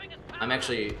solid. I'm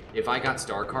actually... If I got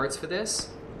star cards for this,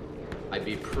 I'd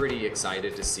be pretty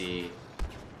excited to see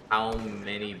how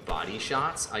many body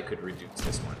shots I could reduce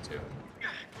this one to.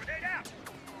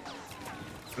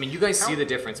 I mean, you guys see the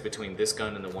difference between this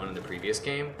gun and the one in the previous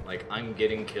game? Like, I'm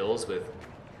getting kills with,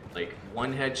 like,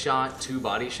 1 headshot, 2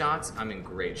 body shots. I'm in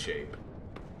great shape.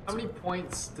 How many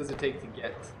points does it take to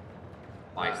get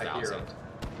 5,000. hero?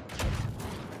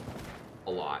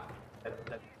 A lot. That's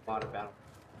a lot of battle.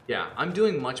 Yeah, I'm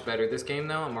doing much better this game,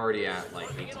 though. I'm already at, like,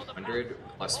 1,800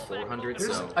 plus 400,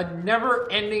 There's so... a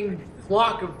never-ending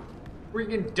flock of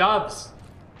freaking doves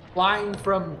flying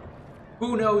from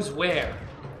who knows where.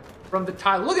 From the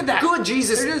tile. Look at that! Good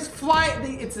Jesus! They're just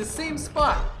flying. It's the same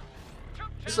spot.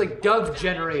 Just like dove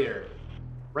generator.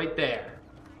 Right there.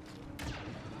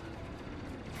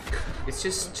 It's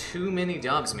just too many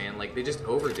doves, man. Like, they just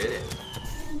overdid it.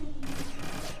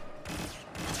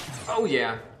 Oh,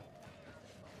 yeah.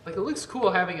 Like, it looks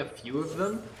cool having a few of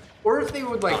them. Or if they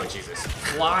would, like, Oh, Jesus.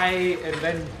 fly and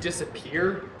then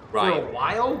disappear for Right. a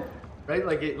while. right?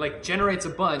 Like it like generates a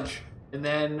bunch, and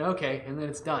then okay, and then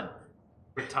it's done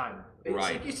for time.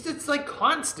 Right. It's like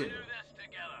constant. Do this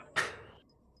together.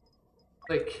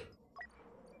 Like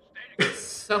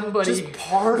somebody. Just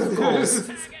particles.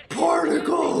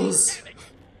 Particles.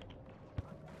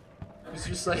 It's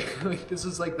just like this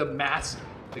is like the mass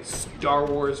like Star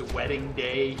Wars wedding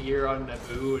day here on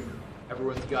Naboo, and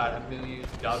everyone's got a million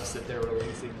doves that they're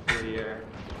releasing through the air.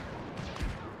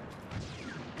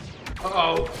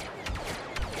 Uh-oh!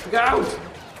 Look out!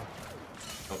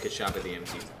 Don't get shot by the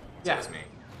MT. Yeah. That's me.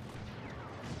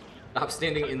 Stop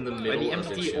standing in the By middle the of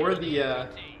this MT shit. or the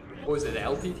what was it, the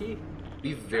LPT?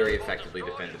 We very effectively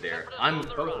defended there.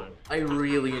 I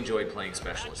really enjoyed playing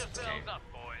Specialist in this game. Up,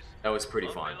 boys. That was pretty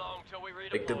fun. Long till we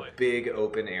Like, the redeploy. big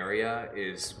open area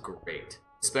is great.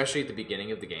 Especially at the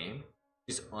beginning of the game.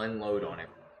 Just unload on it.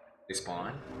 They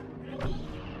spawn.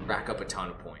 Rack up a ton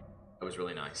of points. That was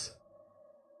really nice.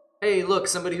 Hey, look,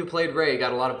 somebody who played Ray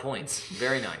got a lot of points.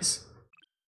 Very nice.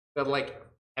 But like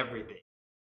everything.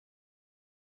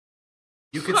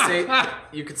 You could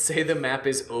say the map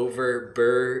is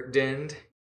overburdened.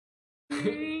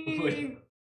 That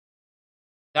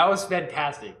was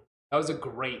fantastic. That was a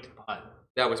great pun.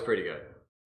 That was pretty good.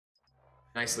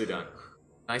 Nicely done.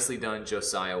 Nicely done,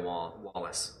 Josiah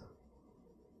Wallace.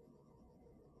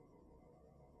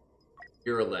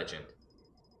 You're a legend.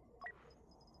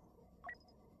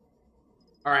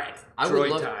 All right, I would droid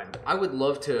love. time. I would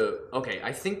love to. Okay,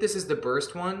 I think this is the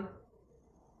burst one.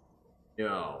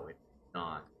 No, it's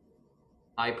not.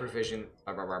 High proficient.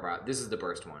 Blah, blah, blah, blah. This is the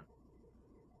burst one.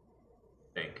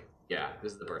 I think. Yeah,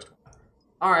 this is the burst one.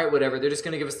 All right, whatever. They're just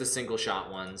gonna give us the single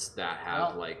shot ones that have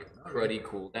Well, like cruddy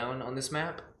cooldown on this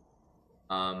map.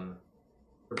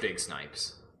 For big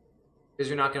snipes, because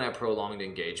you're not gonna have prolonged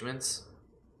engagements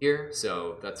here,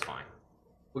 so that's fine.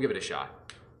 We'll give it a shot.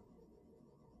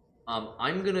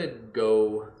 I'm gonna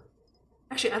go.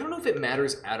 Actually, I don't know if it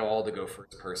matters at all to go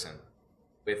first person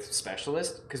with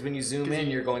Specialist, because when you zoom in,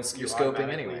 you're scoping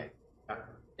automatically- anyway. Yeah.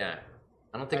 Yeah,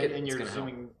 I don't think And it's you're gonna help.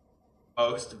 zooming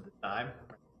most of the time.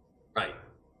 Right.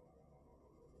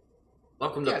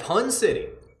 Welcome to Yeah. Pun City.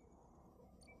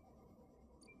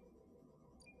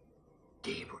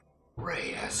 Gabriel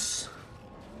Reyes.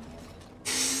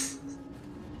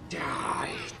 Die,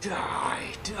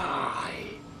 die, die.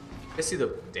 You guys see the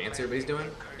dance everybody's doing?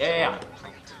 Yeah.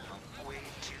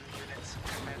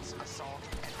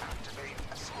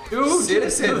 Dude,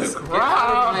 Citizens, the get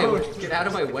out of my- crowd. get out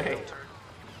of my way.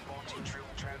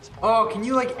 Oh, can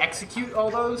you like execute all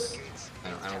those? I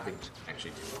don't think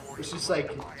actually do. It's just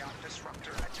like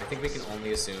I think we can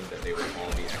only assume that they will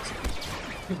all be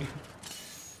executed.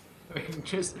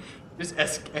 just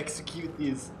execute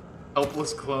these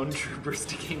helpless clone troopers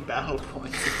to gain battle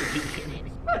points at the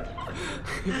beginning.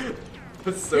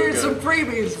 That's so Here's good. some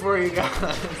freebies for you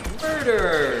guys.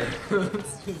 Murder!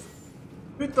 Let's just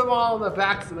put them all on the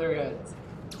backs of their heads.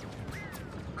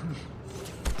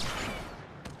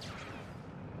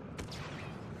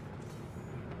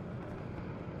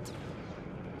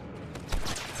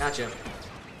 Gotcha.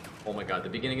 Oh my god, the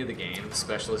beginning of the game,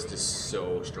 Specialist is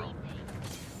so strong.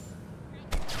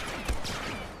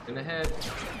 In the head.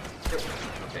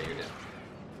 Okay, you're dead.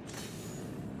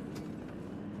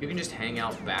 You can just hang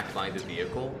out back by the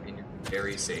vehicle, and you're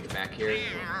very safe back here.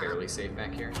 Or fairly safe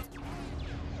back here.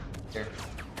 There.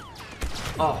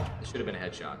 Oh, this should have been a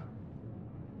headshot.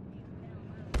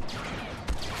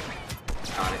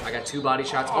 Got it. I got 2 body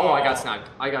shots. Oh, I got sniped.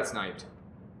 I got sniped.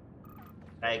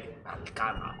 Like, got the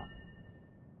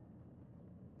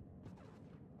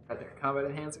combat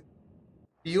enhancer.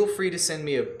 Feel free to send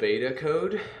me a beta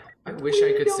code. I wish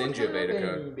I could send you a beta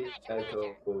code.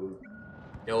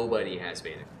 Nobody has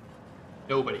beta.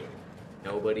 Nobody.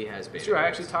 Nobody has beta. It's true. I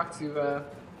codes. actually talked to a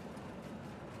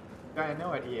guy I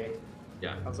know at EA.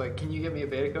 Yeah, I was like, "Can you give me a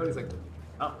beta code?" He's like,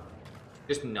 "Oh,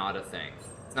 just not a thing.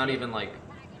 It's not even like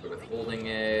they're withholding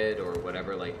it or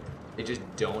whatever. Like they just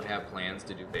don't have plans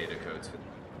to do beta codes for.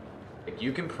 Like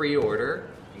you can pre-order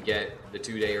and get the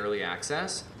 2-day early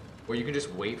access, or you can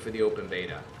just wait for the open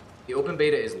beta. The open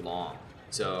beta is long,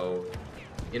 so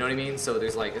you know what I mean. So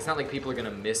there's like it's not like people are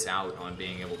gonna miss out on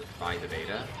being able to buy the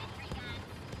beta.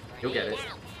 You'll get it.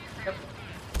 yep."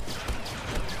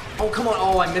 Oh come on!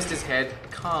 Oh, I missed his head.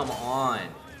 Come on.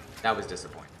 That was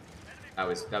disappointing. That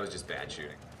was just bad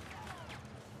shooting.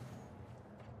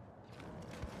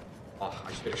 Oh,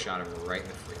 I should have shot him right in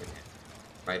the freaking head.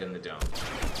 Right in the dome.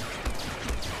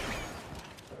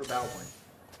 For battle point.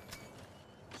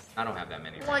 I don't have that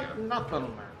many right Like now.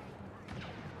 nothing.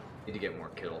 Need to get more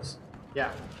kills.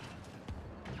 Yeah.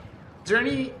 Is there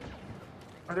any?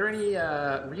 Are there any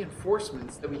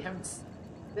reinforcements that we haven't seen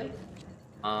today?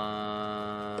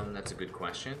 That's a good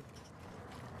question.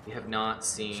 We have not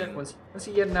seen Check once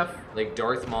you get enough. like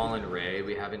Darth Maul and Rey.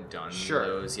 We haven't done Sure.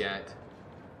 those yet.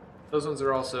 Those ones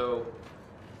are also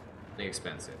They're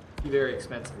expensive. very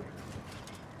expensive.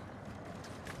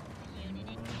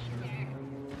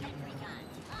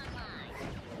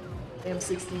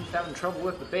 M16's having trouble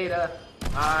with the beta.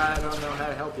 I don't know how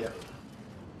to help you.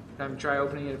 Time to try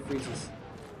opening it, it freezes.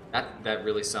 That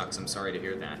really sucks. I'm sorry to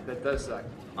hear that. That does suck.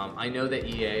 I know that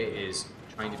EA is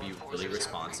trying to be really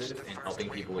responsive and helping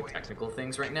people with technical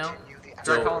things right now.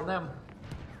 Try calling them.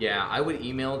 Yeah, I would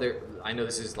email their. I know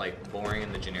this is like boring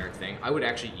and the generic thing. I would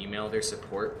actually email their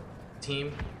support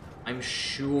team. I'm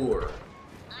sure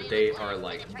that they are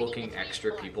like booking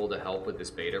extra people to help with this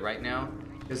beta right now,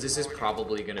 because this is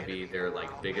probably going to be their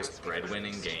like biggest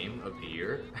bread-winning game of the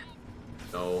year.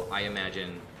 So I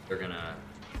imagine they're gonna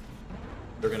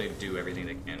do everything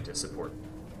they can to support,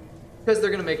 because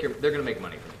they're gonna make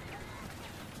money from it.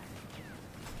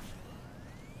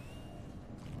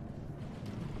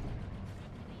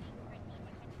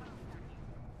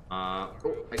 Oh,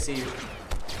 I see you.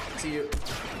 I see you.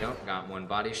 Nope, got one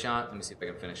body shot. Let me see if I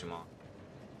can finish him off.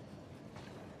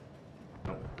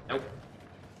 Nope. Nope.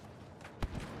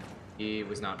 He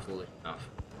was not foolish enough.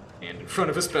 And in front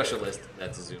of a specialist,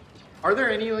 that's a zoom. Are there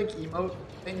any like emote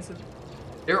things?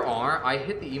 There are. I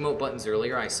hit the emote buttons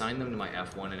earlier. I signed them to my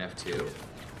F1 and F2,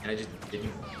 and I just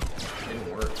didn't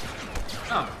work.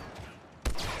 Oh.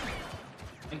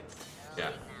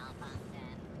 Yeah.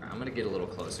 Alright, I'm gonna get a little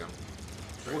closer.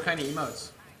 What kind of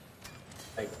emotes?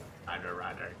 Like,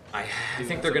 rather. I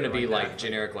think they're gonna be like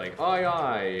generic, like aye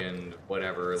aye and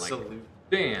whatever, like Salute.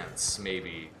 dance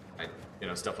maybe,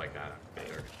 stuff like that.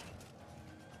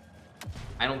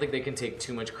 I don't think they can take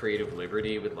too much creative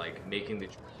liberty with like making the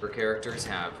trooper characters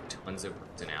have tons of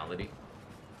personality.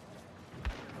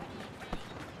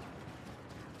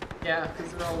 Yeah,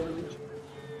 because they're all really.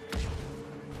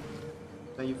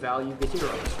 So you value the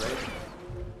heroes, right?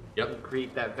 Yep, You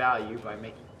create that value by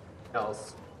making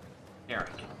else generic.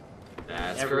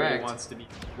 that's Everybody correct. wants to be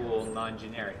cool,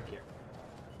 non-generic here.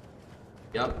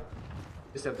 Yep.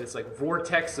 Just have this like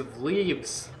vortex of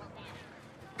leaves.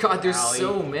 God, there's Alley.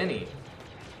 so many.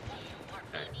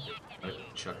 Okay, I'm gonna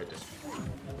chuck it just.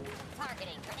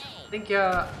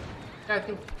 I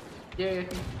think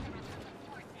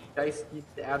DICE needs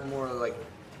to add more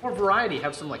variety.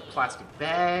 Have some like plastic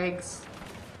bags,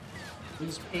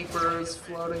 newspapers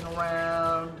floating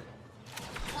around,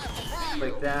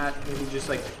 like that. Maybe just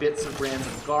like bits of random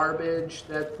garbage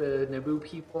that the Naboo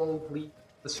people leave in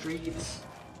the streets.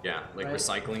 Yeah, like Right.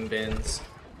 recycling bins.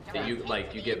 That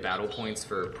you get battle points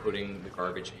for putting the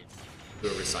garbage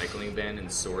into a recycling bin and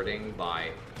sorting by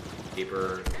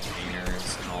paper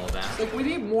containers and all of that. Like we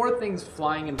need more things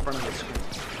flying in front of the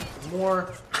screen.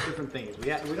 More different things.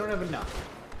 We don't have enough.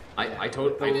 I The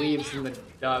totally leaves and the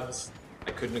doves.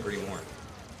 I couldn't agree more.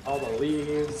 All the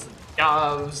leaves,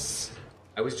 doves.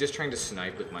 I was just trying to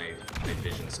snipe with my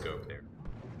vision scope there.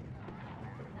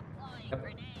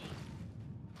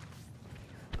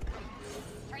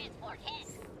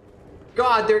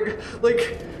 God, they're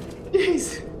like,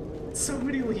 jeez, so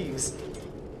many leaves.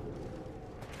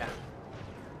 Yeah.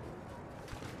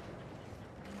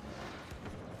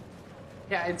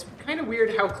 Yeah, it's kind of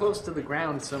weird how close to the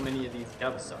ground so many of these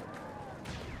doves are.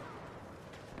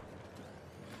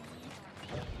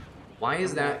 Why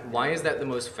is that the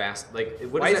most fast? Like,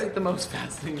 what Why is is that? it the most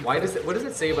fascinating? What does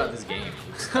it say about this game?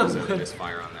 Also,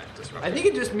 misfire on that disruptor. I think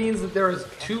it just means that there is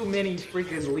too many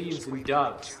freaking leaves and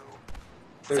doves.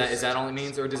 Is that all it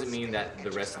means, or does it mean that the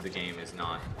rest of the game is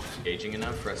not engaging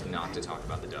enough for us not to talk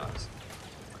about the doves?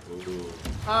 Ooh.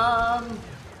 I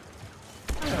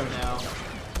don't know.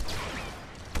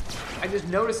 I just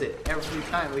notice it every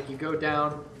time. Like you go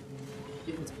down,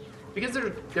 because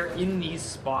they're in these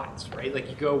spots, right? Like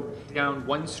you go down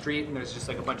one street and there's just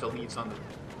like a bunch of leaves on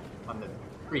the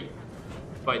street,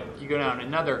 but you go down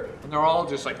another and they're all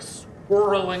just like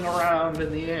swirling around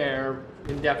in the air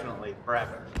indefinitely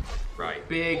forever. Right.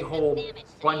 Big whole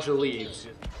bunch of leaves,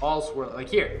 just all swirling. Like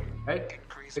here, right?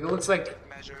 Like it looks like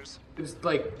it's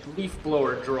like leaf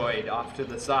blower droid off to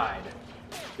the side.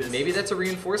 Maybe that's a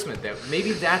reinforcement.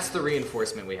 Maybe that's the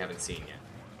reinforcement we haven't seen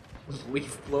yet.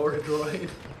 Leaf blower droid.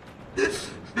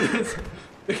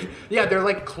 Yeah, they're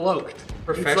like cloaked.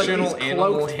 Professional it's like these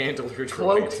animal cloaked, handler droid.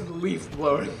 cloaked leaf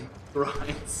blower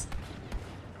droids.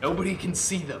 Nobody can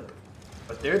see them,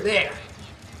 but they're there.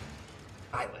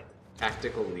 Silent.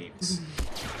 Tactical leaves.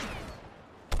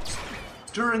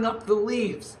 Stirring up the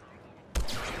leaves.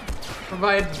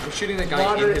 Provide I'm shooting that guy in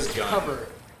moderate his gun. cover.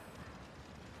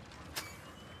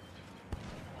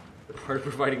 The part of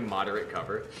providing moderate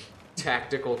cover.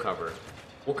 tactical cover.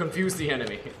 We'll confuse the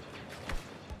enemy.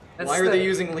 That's Why are they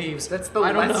using leaves? That's the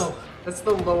I don't know. That's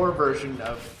the lower version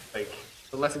of, like,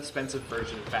 the less expensive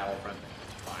version of Battlefront.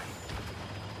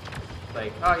 Fine.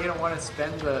 Like, oh, you don't want to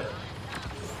spend the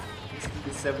 60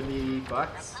 to 70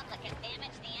 bucks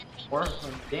more on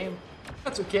the game?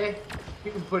 That's okay.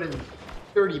 You can put in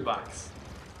 30 bucks.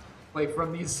 Like,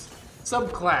 from these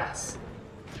subclass.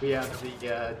 We have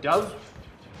the Dove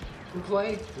you can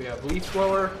play. We have Leaf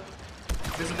Blower,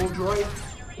 Visible Droid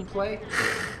you can play.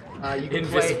 You can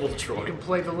Invisible play, droid. You can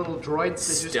play the little droids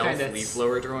that just Stealth kind of... leaf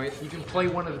blower droid. You can play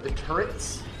one of the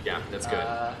turrets. Yeah, that's good.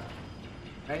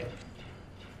 Right?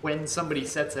 When somebody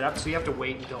sets it up, so you have to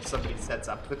wait until somebody sets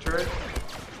up the turret.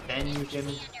 Then you can...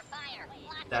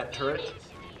 that turret.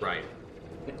 Right.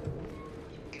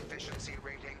 Efficiency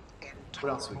rating in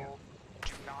What else we got? total.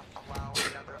 Do not allow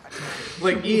another attack.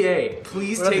 Like EA,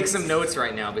 please What take other- some notes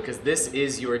right now because this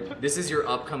is your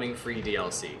upcoming free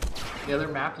DLC. The other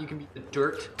map, you can be the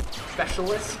dirt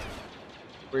specialist,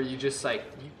 where you just like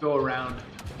you go around.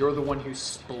 You're the one who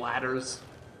splatters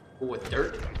people with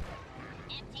dirt.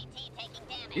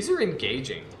 These are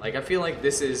engaging. Like I feel like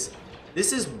this is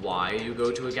why you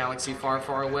go to a galaxy far,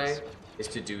 far away, is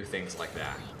to do things like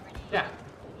that. Yeah,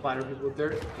 splatter people with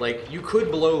dirt. Like you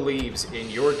could blow leaves in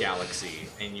your galaxy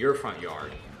in your front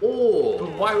yard, or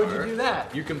But why would you do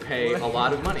that? You can pay a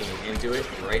lot of money and do it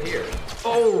right here.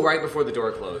 Oh, right before the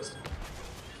door closed.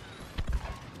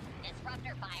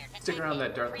 Stick around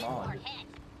that Darth Maul.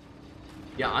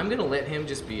 Yeah, I'm gonna let him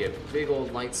just be a big old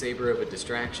lightsaber of a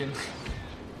distraction.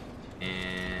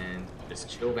 And just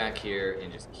chill back here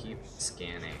and just keep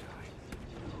scanning.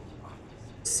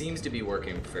 Seems to be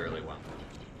working fairly well.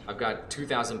 I've got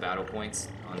 2,000 battle points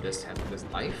on this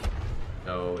life,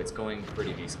 so it's going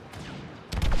pretty decent.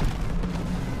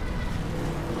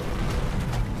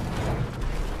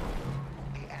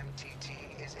 The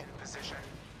MTT is in position.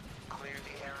 Clear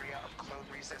the area of clone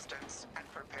resistance and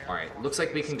prepare. All right, looks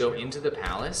like we can go into the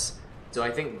palace. So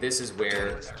I think this is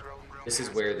where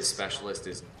the specialist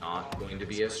is not going to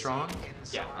be as strong.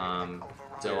 Yeah.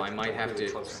 So I might have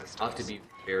to be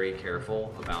very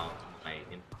careful about my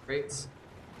input rates.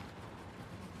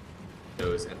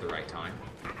 Those at the right time.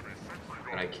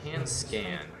 But I can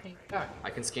scan. Yeah, I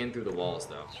can scan through the walls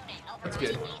though. that's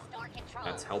good.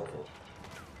 That's helpful.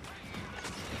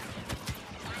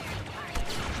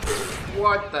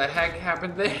 What the heck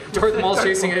happened there? Darth Maul's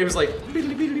chasing it. It was like.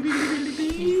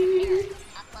 It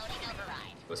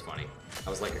was funny. I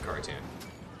was like a cartoon.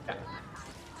 Yeah.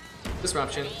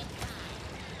 Disruption.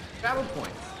 Battle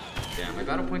points. Yeah, my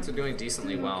battle points are doing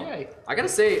decently well. Okay. I gotta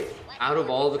say, out of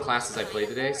all the classes I played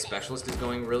today, Specialist is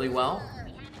going really well.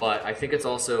 But I think it's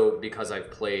also because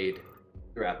I've played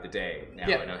throughout the day now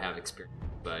Yeah. and I have experience.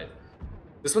 But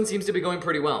this one seems to be going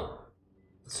pretty well.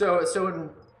 So in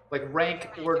like rank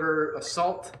order,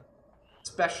 assault,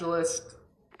 specialist,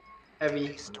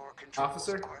 heavy, Store controls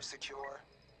officer. are secure.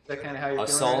 Is that kind of how you're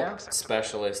Assault, doing it now?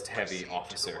 Specialist, Heavy,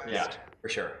 Officer. Yeah, for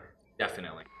sure.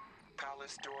 Definitely.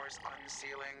 Palace doors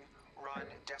unsealing. Run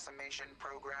decimation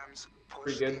programs.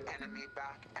 Push Pretty good. the enemy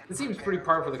back. And It seems prepare pretty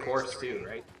par for the phase course three. too,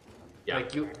 right? Yeah.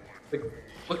 Like you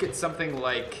look at something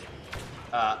like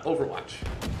Overwatch.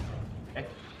 Okay?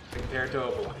 Compare it to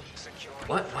Overwatch. Secure.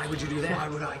 What? Why would you do that? Why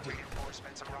would I do?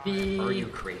 Reinforcements arrive. Are you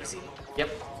The crazy? Yep.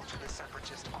 Fall to the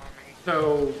separatist army.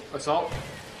 So assault,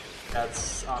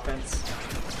 that's offense.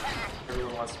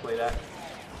 Everyone wants to play that.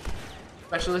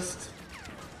 Specialist,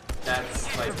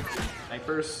 that's like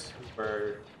snipers,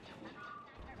 where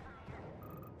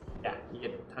yeah, you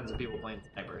get tons of people playing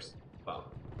snipers. Well,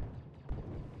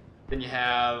 then you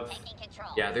have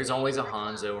Yeah, there's always a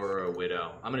Hanzo or a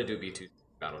Widow. I'm gonna do B2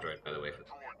 Battle Droid, by the way, for the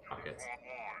rockets.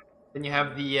 the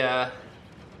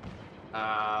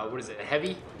what is it? A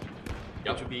heavy,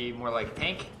 Yep. which would be more like a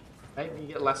tank, right? You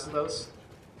get less of those.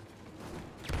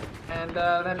 And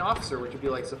then officer, which would be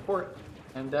like support,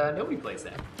 and nobody plays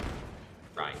that.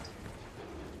 Right.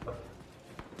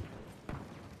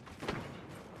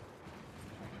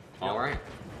 Alright.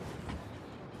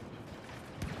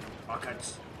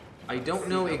 Rockets. I don't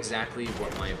know exactly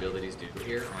what my abilities do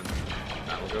here on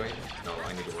Battle Droid, so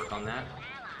I need to work on that.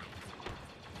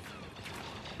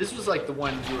 This was like the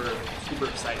one you were super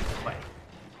excited to play.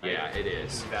 Yeah, it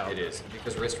is. Battle It is.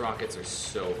 Because wrist rockets are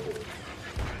so cool.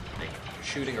 Like,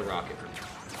 shooting a rocket from here.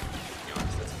 To be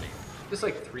honest, that's amazing. Just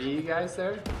like 3 guys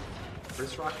there.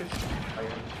 First rocket.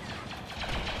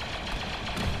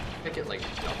 I get like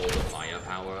double the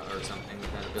firepower or something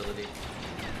with that ability.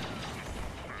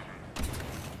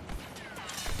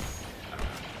 I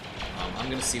don't know. I'm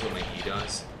gonna see what my E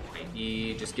does. My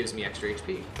E just gives me extra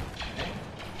HP. Okay.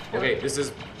 Okay, this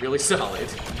is really solid.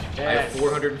 I have Yes.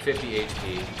 450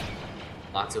 HP.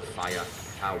 Lots of fire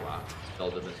power.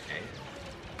 Spelled with an A.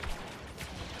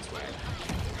 This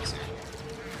way.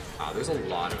 Wow, there's a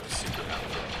lot of super battle.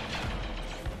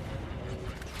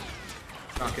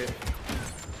 Rocket.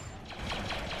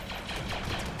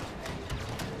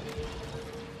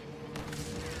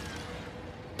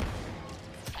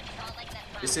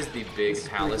 This is the big This is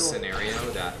palace pretty cool.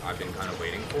 scenario that I've been kind of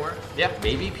waiting for. Yeah.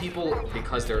 Maybe people,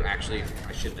 because they're actually,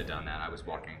 I shouldn't have done that. I was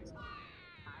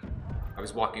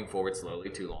walking forward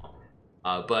slowly too long.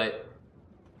 But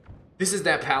this is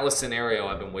that palace scenario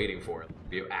I've been waiting for.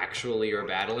 You actually are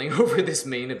battling over this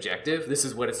main objective. This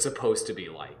is what it's supposed to be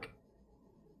like.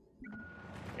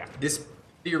 Yeah. This,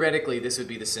 theoretically, this would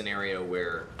be the scenario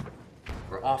where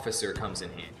officer comes in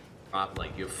handy.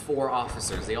 Like, you have 4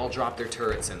 officers, they all drop their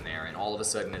turrets in there, and all of a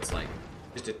sudden it's like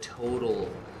just a total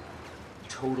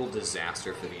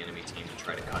disaster for the enemy team to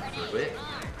try to cut through it.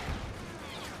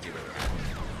 See where they're at.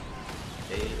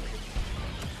 Hey.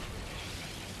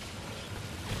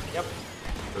 Yep.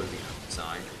 Go to the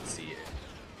outside and see it.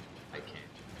 I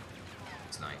can't.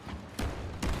 It's night.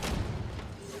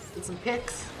 Get some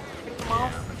picks. Pick them Yeah,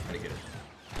 off. I'm gonna try to get it.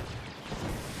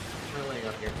 I'm laying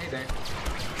up here. Hey there.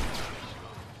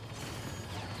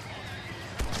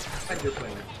 You're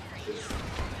playing it. 'Cause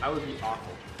I would be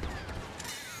awful.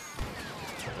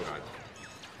 Oh god.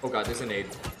 Oh god, there's a nade.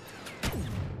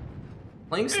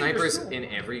 Playing snipers in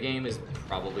every game is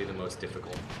probably the most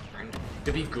difficult.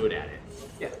 To be good at it.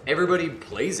 Yeah. Everybody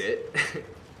plays it.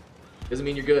 Doesn't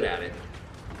mean you're good at it.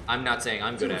 I'm not saying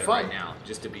I'm good Super at it fun. right now.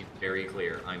 Just to be very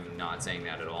clear, I'm not saying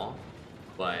that at all.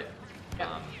 But,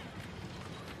 Yeah.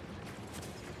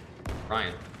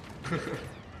 Ryan.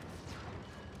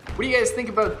 What do you guys think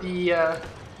about the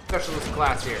specialist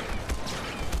class here?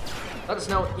 Let us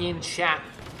know in chat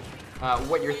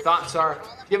what your thoughts are.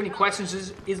 If you have any questions,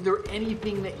 is there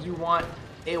anything that you want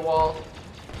AWOL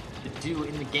to do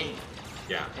in the game?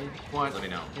 Yeah. Anything you want Let me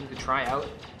know. him to try out?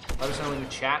 Let us know in the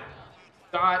chat.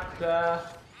 Got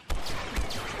about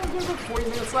 40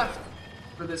 minutes left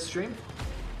for this stream.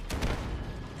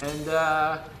 And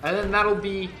then that'll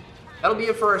be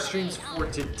it for our streams for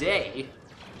today.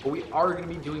 But we are going to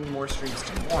be doing more streams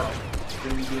tomorrow.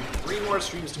 We're going to be doing 3 more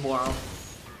streams tomorrow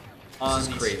on This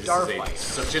the is crazy. This is Starfight.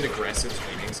 such an aggressive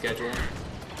streaming schedule.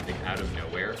 Like, out of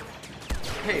nowhere.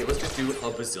 Hey, let's just do a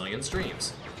bazillion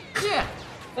streams. Yeah,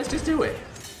 Let's just do it.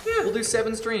 Yeah. We'll do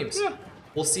 7 streams. Yeah.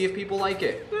 We'll see if people like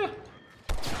it. yeah.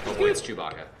 Oh boy, it's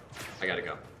Chewbacca. I gotta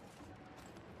go.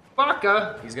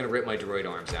 Chewbacca. He's gonna rip my droid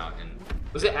arms out and...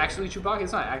 Was it actually Chewbacca?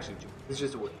 It's not actually Chewbacca. It's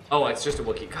just a Wookiee. Oh, it's just a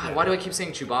Wookiee. God, why do I keep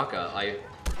saying Chewbacca?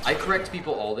 I correct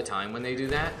people all the time when they do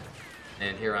that.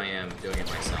 And here I am doing it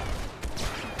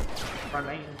myself. My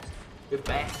man.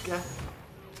 Chewbacca.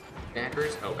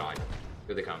 Backers? Oh god.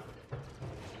 Here they come.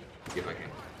 See if I can...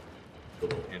 A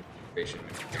little information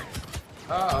here.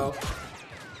 Uh-oh.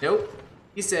 Nope.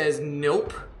 He says,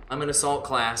 nope. I'm an assault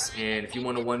class, and if you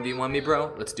want to 1v1 me,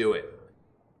 bro, let's do it.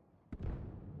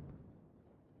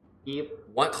 Yep.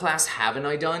 What class haven't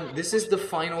I done? This is the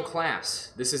final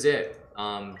class. This is it.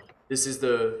 This is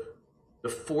the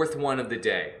 4th one of the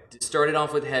day. Started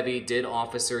off with heavy, did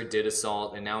officer, did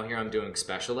assault, and now here I'm doing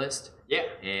specialist. Yeah.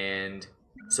 And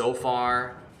so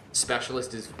far,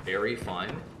 specialist is very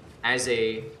fun. As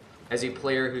a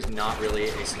player who's not really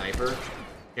a sniper,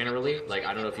 generally, like,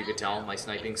 I don't know if you could tell, my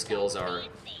sniping skills are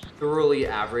thoroughly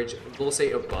average. We'll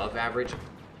say above average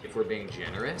if we're being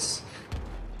generous.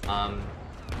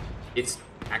 It's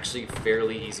actually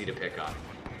fairly easy to pick up.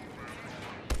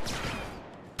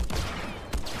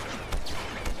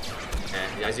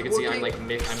 And as you can see,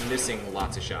 I'm missing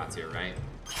lots of shots here, right?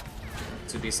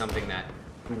 This would be something that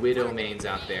Widow mains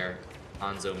out there,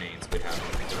 Hanzo mains would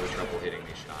have no trouble hitting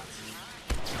these shots.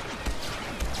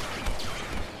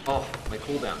 Oh, my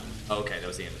cooldown. Oh, okay, that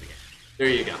was the end of the game. There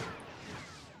you go.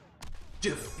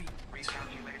 Defeat.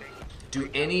 Do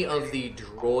any of the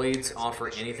droids offer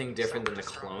anything different than the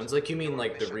clones? Like, you mean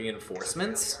like the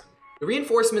reinforcements? The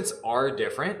reinforcements are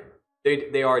different.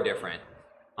 They are different.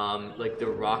 Like the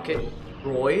rocket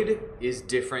droid is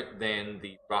different than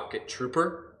the rocket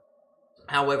trooper.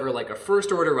 However, like a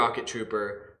first order rocket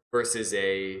trooper versus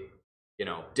a,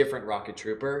 different rocket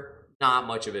trooper, not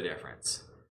much of a difference.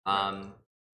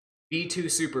 B2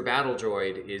 super battle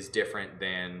droid is different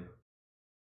than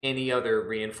any other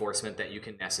reinforcement that you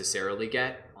can necessarily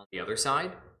get on the other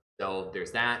side. So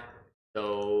there's that.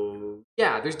 So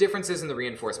yeah, there's differences in the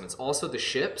reinforcements. Also, the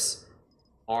ships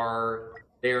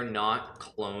they're not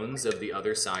clones of the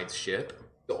other side's ship.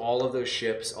 So all of those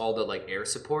ships, all the like air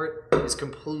support is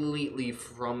completely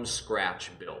from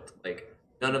scratch built. Like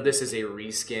None of this is a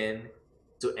reskin.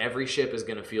 So every ship is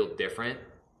going to feel different.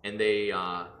 And they,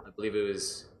 I believe it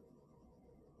was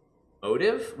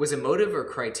Motive? Was it Motive or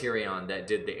Criterion that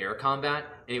did the air combat?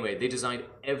 Anyway, they designed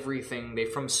everything. They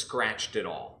from scratched it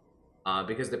all.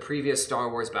 Because the previous Star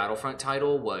Wars Battlefront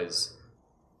title was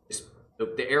just,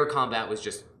 the air combat was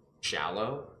just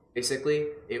shallow, basically.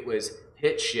 It was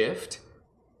hit shift,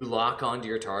 lock onto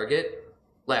your target,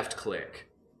 left click.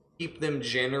 Keep them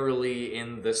generally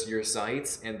in your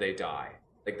sights, and they die.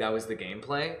 Like, that was the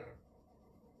gameplay.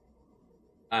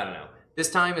 I don't know.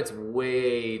 This time, it's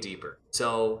way deeper.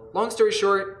 So, long story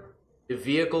short, the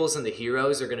vehicles and the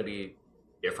heroes are going to be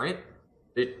different.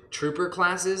 The trooper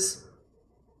classes,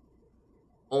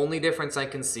 only difference I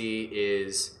can see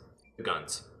is the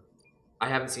guns. I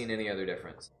haven't seen any other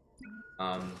difference.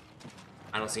 I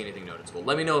don't see anything noticeable.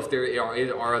 Let me know if there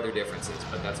are other differences,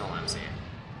 but that's all I'm seeing.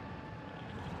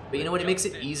 But you know what? It makes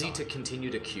it easy to continue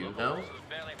to queue, though.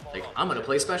 Like, I'm going to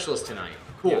play Specialist tonight.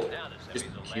 Cool. Just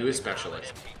queue as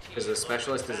Specialist. Because a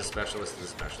Specialist is a Specialist is a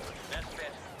Specialist.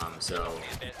 So...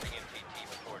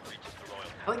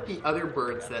 I like the other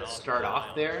birds that start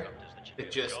off there.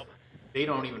 It just... They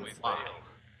don't even fly.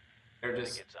 They're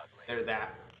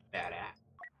that badass.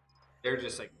 They're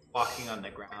just like walking on the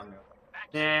ground.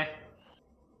 They're like,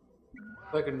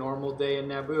 nah. Like a normal day in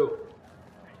Naboo.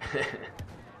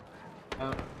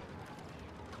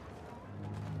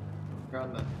 They're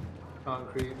on the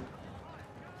concrete.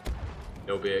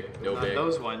 No big, no Not big.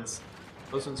 those ones.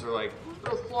 Those ones are like,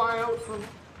 they'll fly out from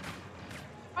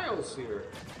miles here.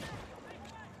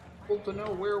 Cool to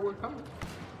know where we're coming.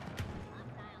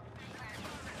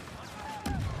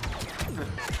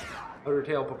 Outer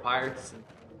tail papyrus and,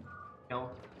 you know,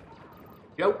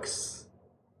 jokes.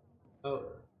 Oh,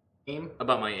 aim.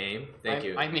 About my aim? Thank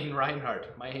you. I mean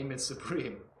Reinhardt. My aim is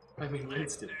supreme. I mean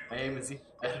Winston. My aim is even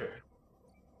better.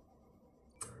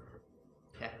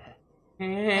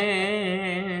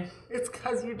 It's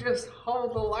cause you just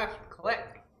hold the left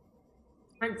click.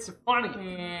 It's funny.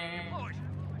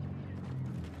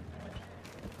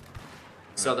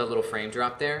 Saw that little frame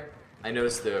drop there? I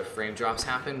noticed the frame drops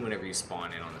happen whenever you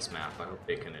spawn in on this map. I hope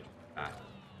they can address that.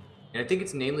 And I think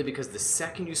it's namely because the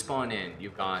second you spawn in,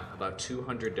 you've got about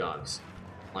 200 doves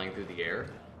flying through the air.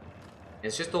 And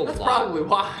it's just a lot. That's probably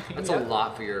why. That's a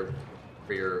lot for your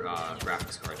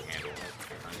graphics card to handle.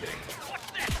 I'm getting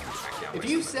checked out If by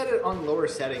you somebody. set it on lower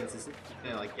settings, is it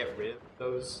gonna like get rid of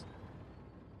those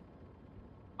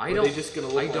I Or don't. they just gonna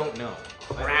look I like don't know.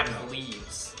 crap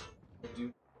leaves?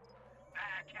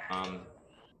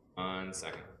 1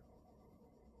 second.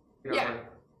 Yeah.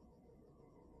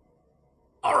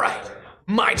 All right,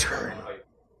 my turn.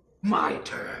 My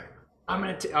turn. I'm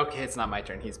gonna. Okay, it's not my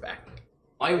turn. He's back.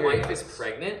 My wife is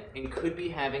pregnant and could be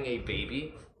having a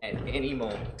baby at any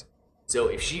moment. So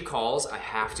if she calls, I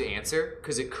have to answer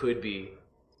because it could be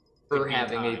her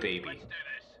having a baby.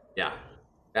 Yeah,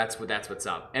 that's what's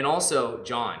up. And also,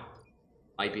 John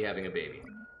might be having a baby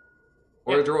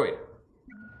or a droid.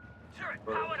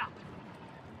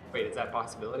 Wait, is that a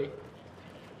possibility?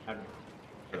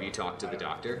 Have you talked to the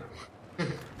doctor?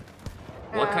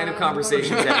 What kind of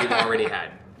conversations have you already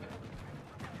had?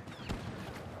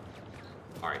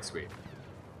 All right, sweet.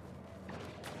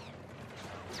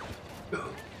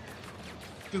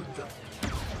 Shoot them.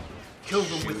 Kill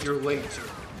them with your laser.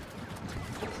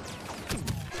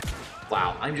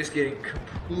 Wow, I'm just getting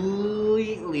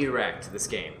completely wrecked this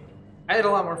game. I had a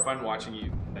lot more fun watching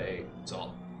you play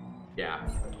Assault. Yeah,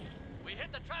 We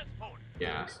hit the transport.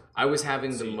 yeah. I was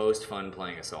having the most fun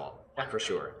playing Assault, for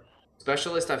sure.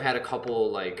 Specialist, I've had a couple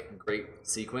like great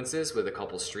sequences with a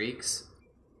couple streaks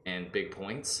and big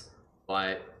points,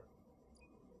 but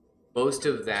most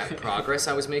of that progress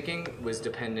I was making was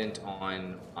dependent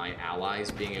on my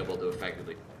allies being able to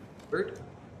effectively convert.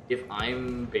 If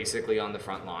I'm basically on the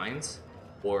front lines,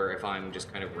 or if I'm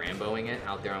just kind of Ramboing it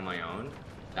out there on my own,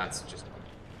 that's just...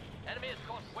 Enemy has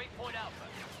crossed waypoint Alpha.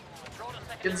 Patrol to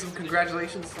Getting secondary some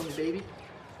congratulations on the baby.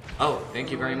 Oh, thank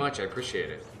you very much. I appreciate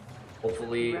it.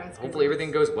 Hopefully, Congrats, hopefully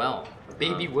everything goes well.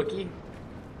 Baby Wookiee.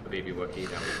 A baby Wookiee,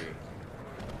 that would be...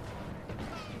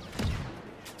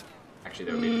 Actually,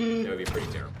 that would be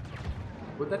pretty terrible.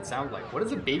 What'd that sound like? What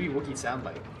does a baby Wookiee sound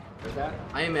like? Heard that?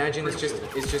 I imagine it's just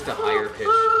a higher pitch.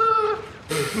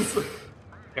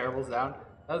 Terrible sound.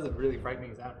 That was a really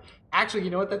frightening sound. Actually,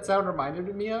 you know what that sound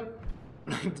reminded me of?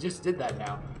 I just did that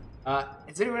now.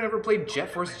 Has anyone ever played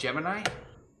Jet Force Gemini?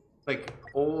 Like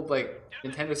old like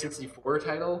Nintendo 64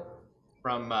 title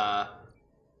from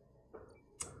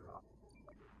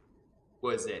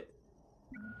was it?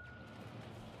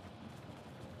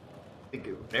 I think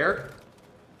it was there.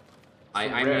 I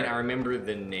mean, rare. I remember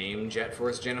the name Jet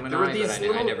Force Gemini, There were but these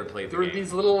I never played the There game. were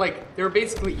these little, like, they were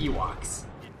basically Ewoks.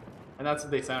 And that's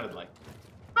what they sounded like.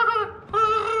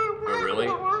 Oh, really?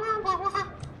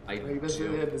 I Like, they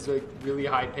do. had this, like, really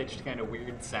high-pitched, kind of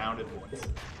weird sounded voice.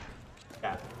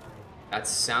 Yeah. That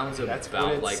sounds That's what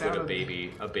about it like what a sounded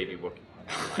baby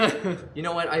Wookiee. You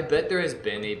know what? I bet there has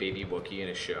been a baby Wookiee in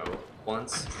a show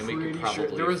once, and we could Pretty sure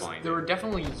probably find there it. were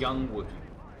definitely young Wookiees.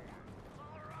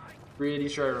 Pretty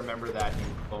sure I remember that in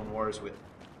Clone Wars with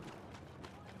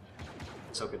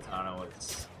Ahsoka Tano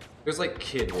was There's like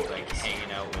kid like Wookiees.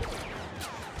 hanging out with.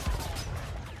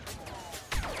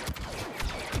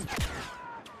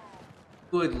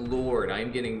 Good lord,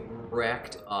 I'm getting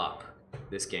wrecked up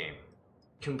this game.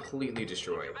 Completely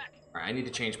destroyed. Alright, I need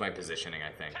to change my positioning,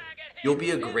 I think. You'll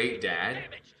be a great dad.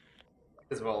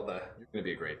 As well the You're gonna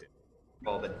be a great dad.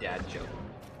 all the dad joke.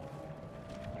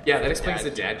 Yeah, that explains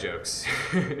Dad the dad jokes.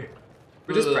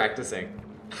 We're just Ugh. practicing.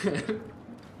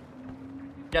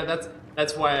 Yeah,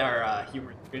 that's why our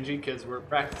humor is cringy, because we're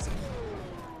practicing.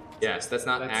 Yes, that's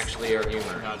not That's actually our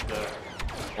humor. Not the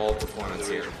All performance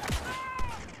here.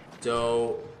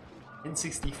 So,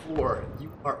 N64.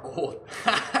 You are old.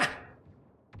 yeah,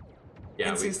 we,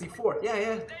 N64.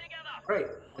 Yeah. Right.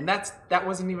 And that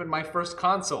wasn't even my first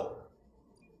console.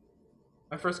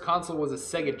 My first console was a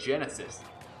Sega Genesis.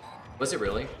 was it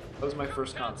really? That was my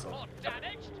first console.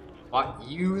 Bought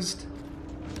used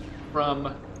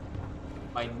from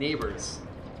my neighbor's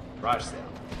garage sale.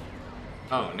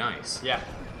 Oh, nice. Yeah.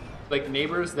 Like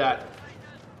neighbors that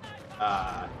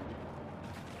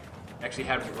actually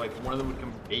had, like, one of them would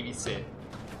come babysit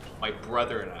my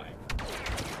brother and I.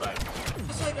 Like,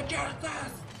 it's like a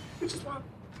Genesis! We just want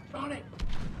on it.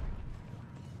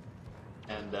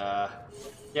 And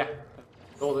yeah,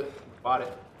 sold it, bought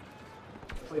it,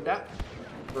 played that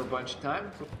for a bunch of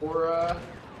time before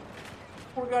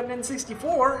we got an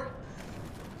N64.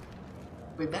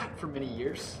 Played that for many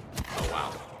years. Oh,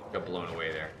 wow. Got blown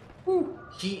away there. Woo.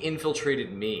 He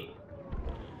infiltrated me.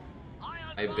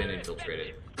 I've been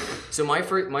infiltrated. So my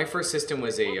first system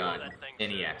was a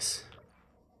NES.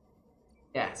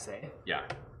 Yeah, say. Yeah.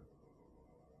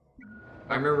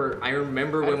 I remember I had when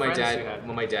my friends who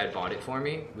had- dad bought it for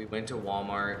me. We went to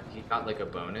Walmart. He got like a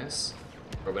bonus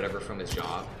or whatever from his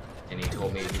job, and he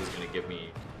told me he was gonna give me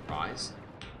a prize.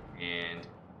 And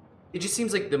it just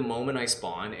seems like the moment I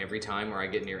spawn, every time or I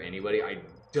get near anybody, I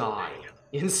die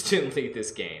instantly.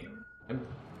 This game.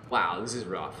 Wow, this is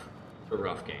rough. A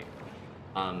rough game.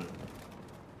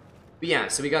 But yeah,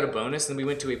 so we got a bonus, and we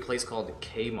went to a place called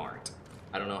Kmart.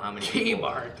 I don't know how many people.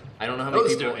 Kmart. I don't know how many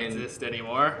Those people don't in. exist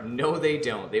anymore. No, they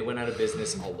don't. They went out of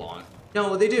business a long.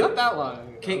 No, they do. Not that long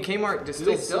ago. Kmart Do still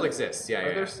they still exists. Yeah, Are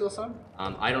yeah. there still some?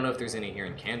 I don't know if there's any here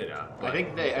in Canada. But I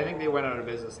think they went out of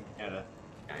business in Canada.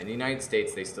 yeah, in the United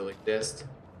States they still exist.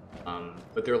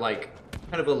 But they're like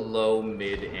kind of a low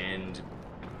mid-end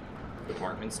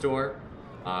department store,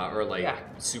 or like Yeah.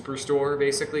 superstore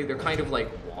basically. They're kind of like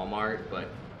Walmart but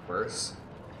worse.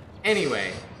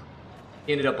 Anyway,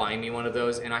 he ended up buying me one of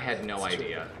those, and I had no That's true.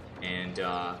 idea, and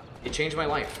it changed my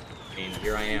life. And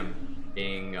here I am,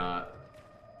 being you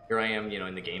know,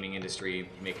 in the gaming industry,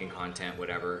 making content,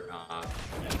 whatever,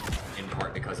 in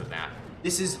part because of that.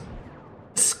 This is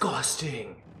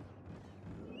disgusting.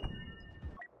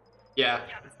 Yeah,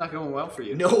 it's not going well for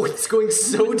you. No, it's going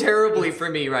so terribly for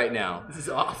me right now. This is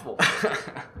awful.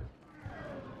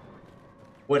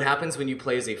 What happens when you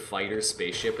play as a fighter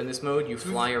spaceship in this mode? You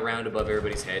fly around above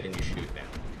everybody's head and you shoot them.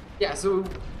 Yeah, so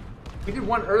we did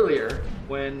one earlier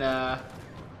when I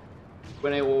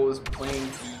was playing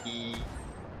the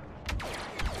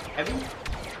heavy,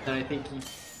 and I think he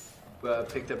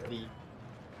picked up the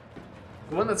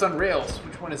one that's on rails.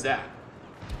 Which one is that?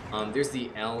 There's the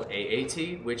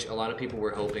LAAT, which a lot of people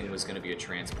were hoping was going to be a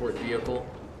transport vehicle,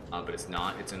 but it's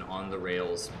not. It's an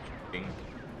on-the-rails shooting,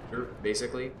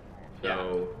 basically.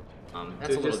 So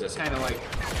that's So a little just disappointing. kind of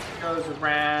like goes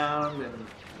around and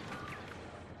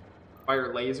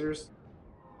fire lasers.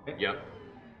 Yep.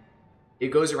 It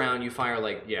goes around, you fire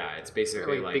like, yeah, it's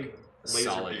basically Like like big a laser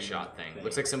solid beam shot thing. thing.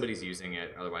 Looks like somebody's using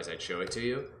it, otherwise I'd show it to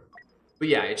you. But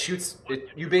yeah, it shoots,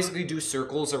 you basically do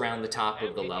circles around the top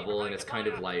of the level, and it's kind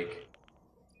of like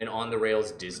an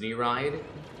on-the-rails Disney ride.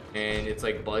 And it's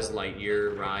like Buzz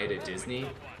Lightyear ride at Disney.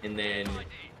 And then,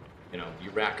 you know, you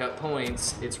rack up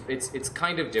points. It's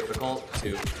kind of difficult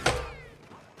to...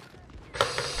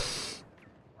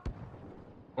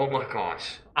 Oh my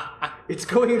gosh. It's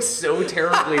going so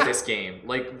terribly, this game.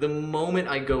 Like, the moment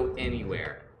I go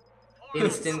anywhere,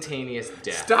 instantaneous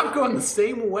death. Stop going the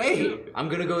same way. I'm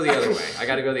gonna go the other way. I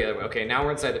gotta go the other way. Okay, now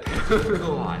we're inside the...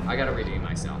 God, I gotta redeem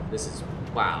myself. This is...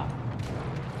 Wow.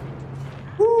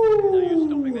 No use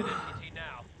stopping that MTT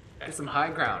now. Get some high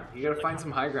ground. You gotta find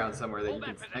some high ground somewhere that you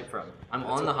can snipe from. I'm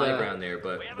That's on the what high ground there,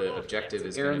 but the objective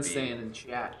is going Aaron's to be. saying in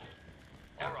chat.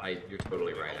 Yeah, you're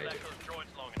totally right. Hold I do. those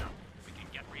droids long enough. We can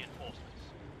get reinforcements.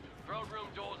 Throne room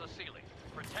doors are sealing.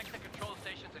 Protect the control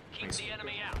stations and keep Nice. the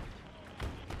enemy out.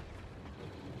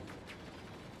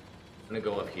 I'm gonna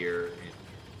go up here. And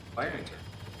Firing.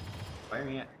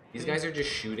 Firing it. these guys are just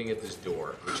shooting at this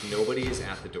door, which nobody is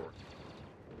at the door.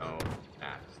 Oh,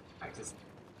 that. Practice.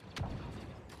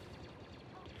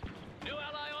 New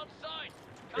ally on site.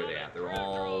 Where are they at? They're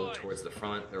all towards the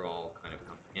front. They're all kind of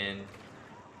coming in.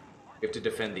 We have to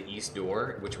defend the east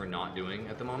door, which we're not doing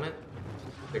at the moment.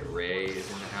 I think Ray is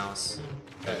in the house.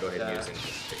 Go ahead and use it.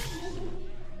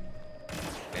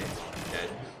 Okay, dead.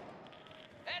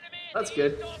 That's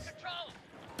good.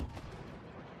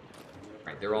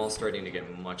 Alright, they're all starting to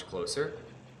get much closer.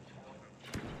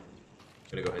 I'm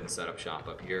gonna go ahead and set up shop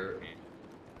up here and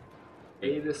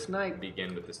Ready to snipe.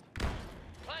 begin with this.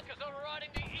 Flankers overriding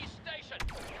the east station.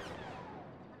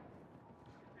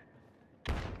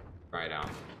 Try it out.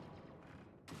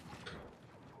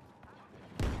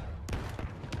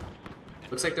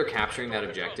 Looks like they're capturing that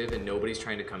objective and nobody's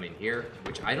trying to come in here,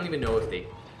 which I don't even know if they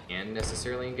can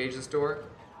necessarily engage this door.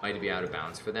 Might be out of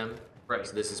bounds for them. Right.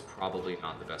 So this is probably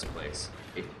not the best place.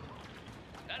 Okay.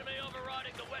 Enemy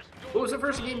overriding the west door. What was the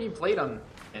first game you played on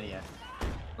NES?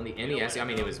 On the NES, I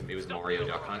mean it was Mario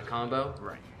Duck Hunt combo.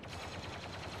 Right.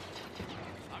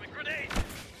 I'm a grenade.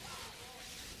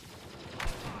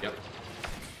 Yep.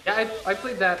 Yeah, I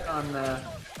played that on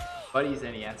Buddy's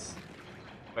NES.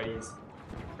 Buddy's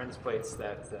friends plates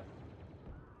that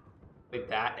played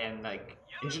that and like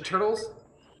Ninja Turtles.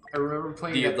 I remember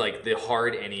playing The that, like the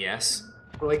hard NES.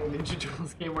 or like Ninja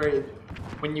Turtles game where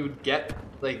when you would get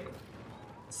like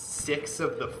 6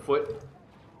 of the Foot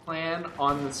Clan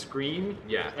on the screen,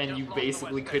 Yeah. and you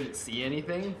basically couldn't see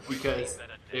anything because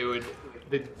it would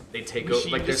They take over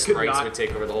machine like their just could sprites not- would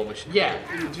take over the whole machine. Yeah,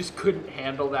 you just couldn't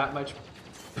handle that much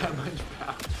power.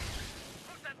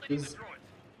 There's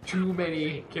too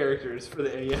many characters for the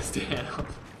NES to handle.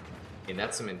 And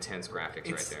that's some intense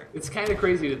graphics right there. It's kind of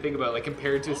crazy to think about, like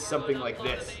compared to something like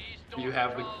this, where you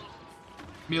have like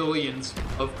millions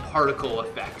of particle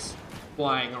effects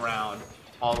flying around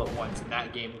all at once, and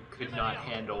that game could not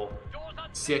handle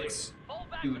 6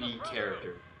 2D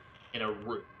characters in a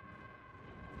room.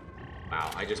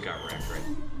 Wow, I just got wrecked, right?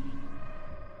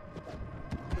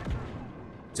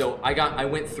 So I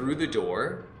went through the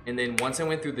door, and then once I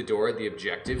went through the door, the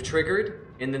objective triggered,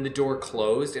 and then the door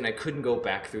closed, and I couldn't go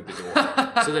back through the door.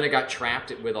 So then I got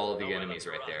trapped with all of the enemies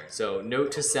right there. So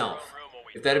note to self,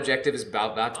 if that objective is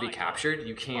about to be captured,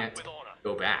 you can't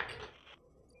go back.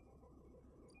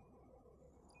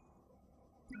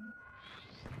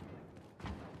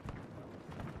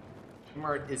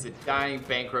 Mart is a dying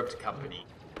bankrupt company.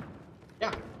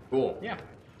 Yeah, Cool. yeah.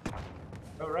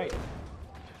 All right.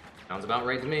 Sounds about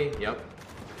right to me. Yep.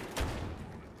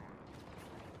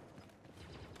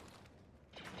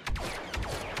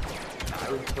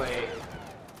 I would play.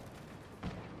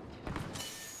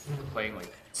 Playing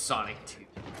like Sonic 2.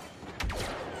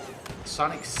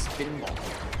 Sonic Spinball.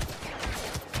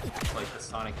 Like the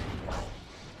Sonic.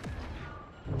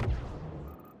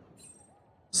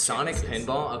 Sonic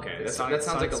Pinball? Okay, that sounds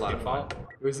like a lot of fun.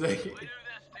 It was like,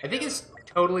 I think it's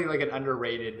totally like an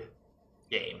underrated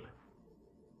game.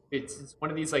 It's one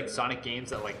of these like Sonic games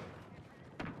that like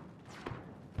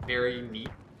very neat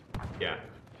Yeah.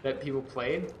 that people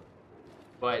played,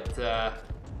 but I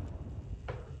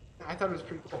thought it was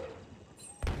pretty cool.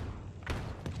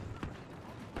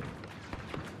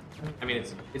 I mean,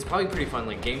 it's probably pretty fun.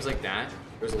 Like games like that,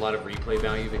 there's a lot of replay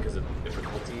value because of the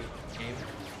difficulty game.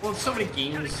 Well, so many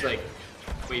games like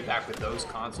way back with those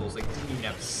consoles, like didn't even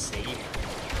have save.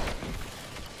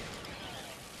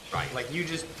 Right. Like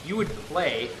you would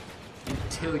play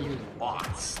until you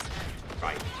lost,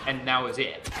 Right. and that was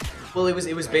it. Well, it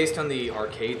was based on the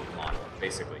arcade model,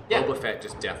 basically. Yeah. Boba Fett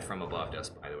just death from above us,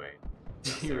 by the way.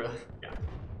 You really? Yeah.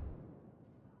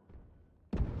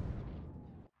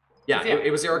 Yeah, Yeah,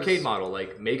 it was the it arcade was- model.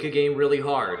 Like, make a game really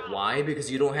hard. Why?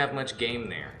 Because you don't have much game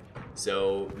there.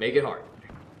 So make it hard.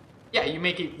 Yeah, you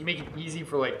make it easy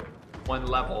for like one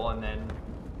level, and then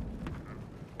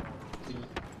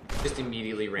Just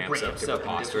immediately ramps up Ramps to up in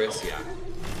preposterous. Yeah.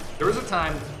 there was a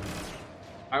time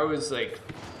I was like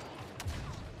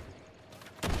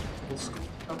middle school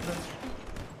or something.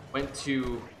 Went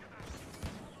to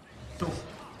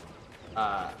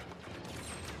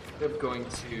ended up going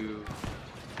to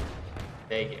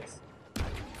Vegas.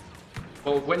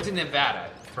 Well, went to Nevada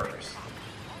first.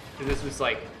 So this was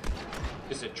like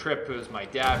just a trip. It was my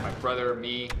dad, my brother,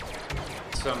 me.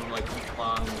 some like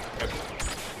week-long trip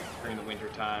during the winter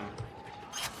time.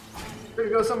 We're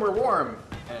gonna go somewhere warm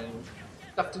and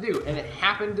stuff to do, and it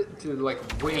happened to like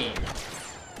rain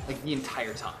like the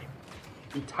entire time,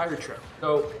 the entire trip.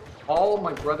 So all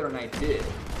my brother and I did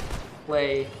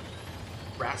play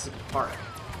Jurassic Park,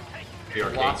 The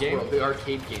arcade Lost game? World, the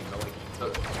arcade game. I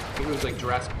think it was like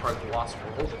Jurassic Park: Lost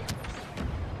World.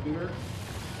 Here.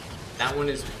 That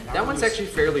one's actually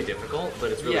fairly difficult,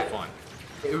 but it's really Yeah. fun.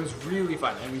 It was really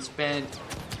fun, and we spent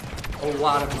a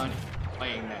lot of money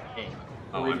playing that game.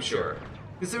 Oh, I'm sure.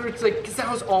 Because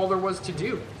that was all there was to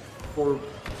do for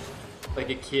like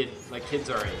a kid, like kids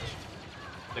our age.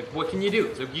 Like, what can you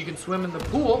do? So you can swim in the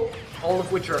pool, all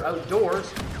of which are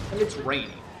outdoors, and it's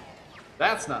raining.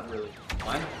 That's not really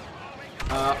fun.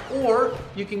 Or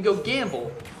you can go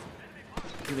gamble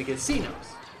in the casinos.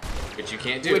 Which you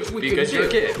can't do Which we because could you're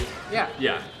a do. kid. Yeah.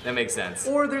 Yeah, that makes sense.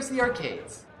 Or there's the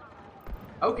arcades.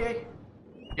 Okay.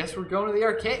 Guess we're going to the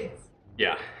arcades.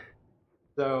 Yeah.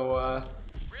 So,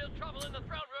 Real trouble in the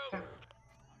throne room.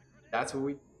 that's what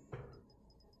we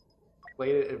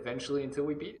played it eventually until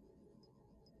we beat it.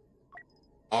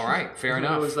 All right, fair And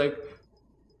enough. It was like,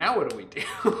 now what do we do?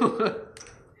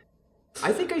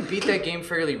 I think I beat that game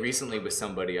fairly recently with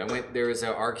somebody. There was an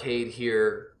arcade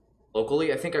here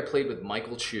locally. I think I played with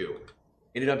Michael Chu.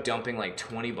 Ended up dumping like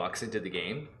 $20 into the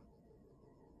game.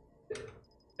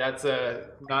 That's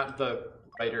not the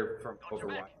writer from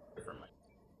Overwatch. Different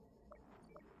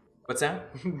What's that?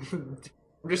 I'm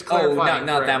just Oh, clarifying.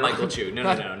 not for that everyone. Michael Chu. No,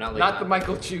 not like Not that. the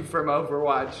Michael Chu from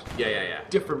Overwatch. Yeah.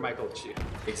 Different Michael Chu.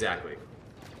 Exactly.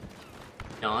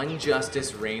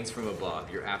 Non-justice reigns from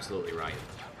above. You're absolutely right.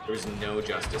 There was no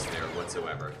justice there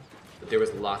whatsoever. But there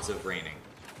was lots of raining.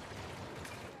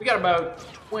 We got about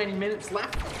 20 minutes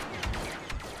left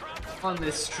on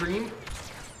this stream.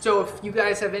 So if you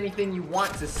guys have anything you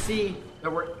want to see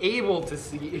that we're able to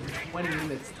see in 20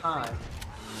 minutes time,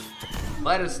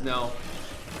 let us know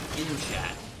in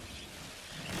chat.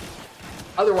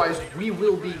 Otherwise, we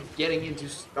will be getting into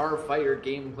Starfighter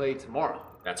gameplay tomorrow.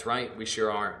 That's right, we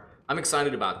sure are. I'm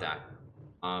excited about that.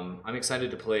 I'm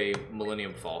excited to play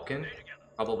Millennium Falcon.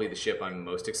 Probably the ship I'm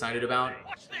most excited about.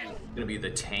 It's gonna be the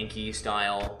tanky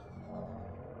style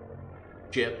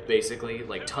ship, basically.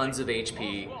 Like tons of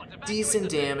HP, decent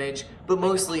damage, but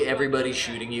mostly everybody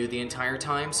shooting you the entire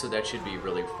time, so that should be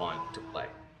really fun to play.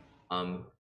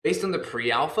 Based on the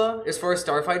pre-alpha, as far as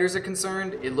Starfighters are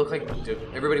concerned, it looked like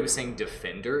everybody was saying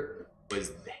Defender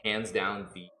was hands down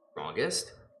the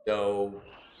strongest. So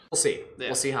we'll see. Yeah.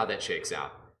 We'll see how that shakes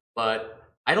out. But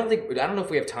I don't know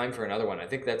if we have time for another one. I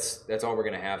think that's all we're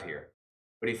gonna have here.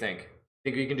 What do you think?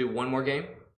 Think we can do one more game?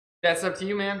 That's up to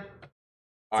you, man.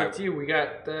 All It's right. up to you. We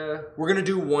got We're gonna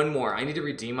do one more. I need to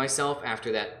redeem myself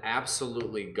after that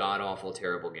absolutely god-awful,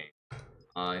 terrible game,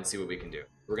 and see what we can do.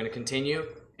 We're gonna continue,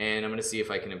 and I'm gonna see if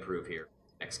I can improve here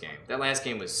next game. That last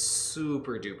game was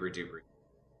super duper duper.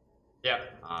 yeah.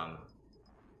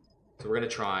 So we're gonna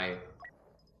try.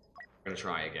 We're gonna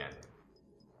try again.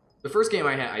 The first game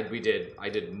I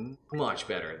did much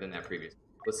better than that previous.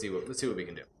 Let's see what we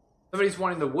can do. Somebody's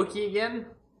wanting the Wookiee again.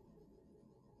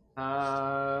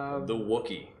 The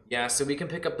Wookiee. Yeah, so we can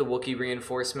pick up the Wookiee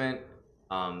reinforcement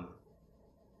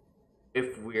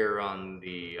if we're on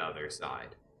the other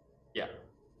side. Yeah.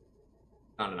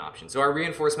 Not an option. So our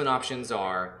reinforcement options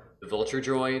are the Vulture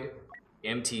Droid,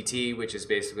 MTT, which is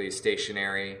basically a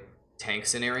stationary tank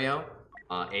scenario,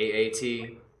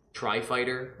 AAT,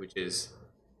 Tri-Fighter, which is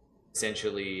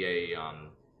essentially a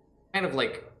kind of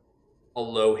like a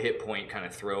low hit point kind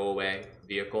of throwaway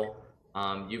vehicle.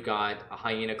 You've got a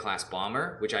Hyena class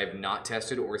bomber, which I have not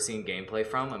tested or seen gameplay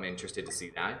from. I'm interested to see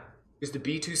that. There's the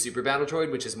B2 super battle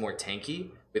droid, which is more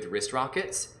tanky with wrist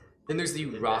rockets. Then there's the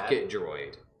rocket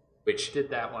droid, which Did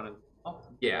that one. Oh.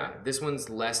 yeah, this one's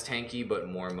less tanky but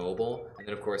more mobile. And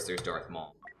then of course there's Darth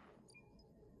Maul.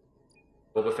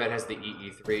 Boba Fett has the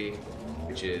EE3,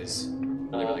 which is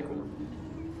really, really cool.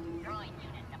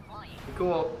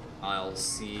 Cool. I'll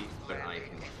see what I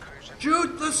can.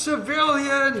 Shoot the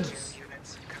civilians!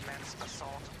 Units commence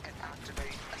assault and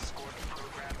activate escort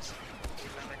programs.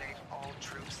 Eliminate all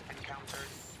troops encountered.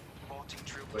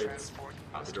 Multi-troop Wait, transport.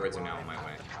 the droids are now on my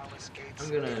way. The palace gates.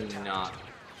 I'm gonna not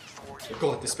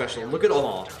go at the special. Look at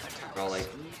all. They're all like,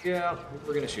 yeah,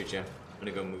 we're gonna shoot you. I'm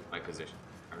gonna go move my position.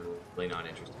 I'm really not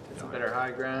interested. Some better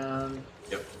high ground.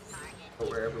 Yep.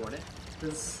 Where everyone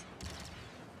is.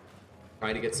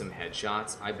 Trying to get some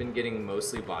headshots. I've been getting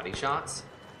mostly body shots,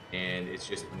 and it's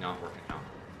just not working out.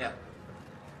 Yeah.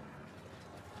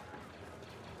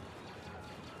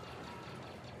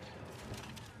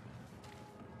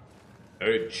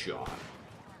 Headshot.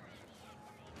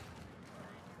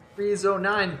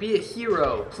 309, be a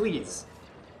hero, please.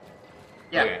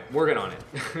 Yeah, Okay, working on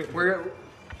it. we're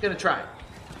gonna try.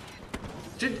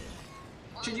 Should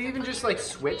you even just like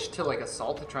switch to like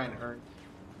assault to try and earn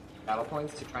battle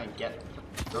points to try and get?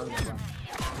 Or do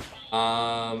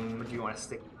you want to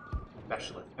stick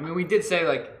specialist? I mean, we did say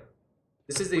like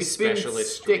this is a we've been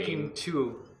specialist sticking stream.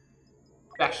 to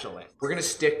specialist. We're gonna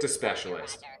stick to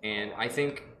specialist, and I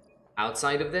think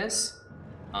outside of this,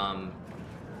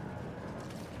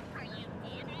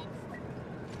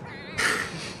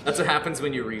 that's what happens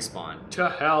when you respawn. To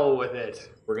hell with it.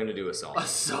 We're gonna do assault.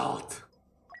 Assault.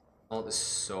 Assault is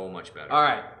so much better. All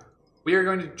right, we are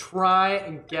going to try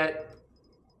and get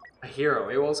a hero.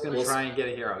 Awol's going to We'll try and get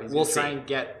a hero. He's we'll going to try see. and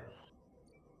get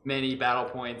many battle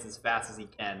points as fast as he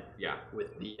can. Yeah.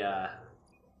 With the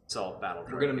assault battle.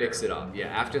 We're gonna mix it up. Yeah,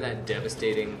 after that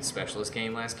devastating specialist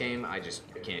game last game, I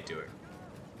can't do it.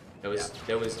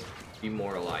 That was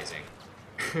demoralizing.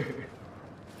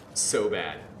 So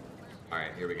bad. All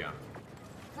right, here we go.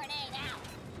 Grenade out.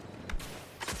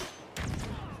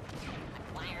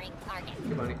 Acquiring target.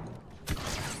 Hey, buddy.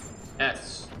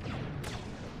 Yes.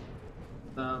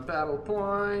 Some battle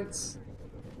points.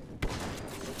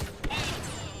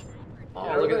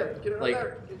 Oh, look at that! Like,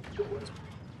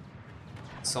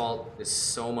 assault is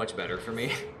so much better for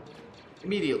me.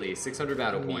 Immediately, 600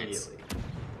 battle points.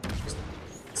 Just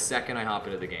the second I hop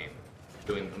into the game,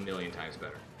 doing a million times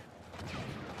better.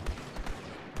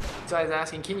 So I was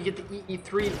asking, can you get the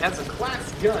EE3? That's a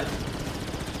class gun.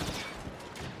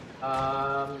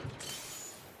 I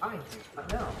do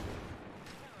not know.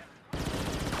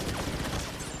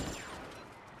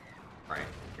 All right,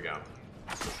 here we go.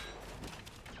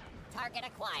 Target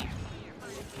acquired.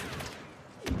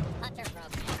 Hunter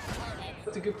program loaded.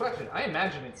 That's a good question. I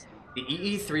imagine it's The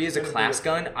EE3 is a class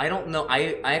gun. I don't know.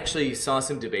 I actually saw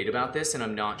some debate about this, and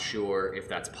I'm not sure if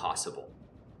that's possible.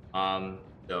 So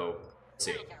let's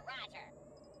see. Roger, roger.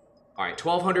 All right,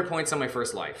 1,200 points on my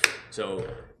first life. So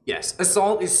yes,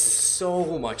 assault is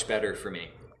so much better for me.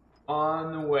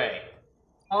 on the way.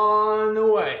 On the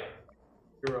way.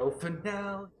 Hero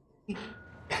finale.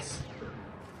 Yes.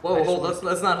 Whoa, hold.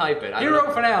 Let's not hype it. I don't Hero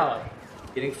know. finale.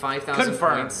 Getting 5,000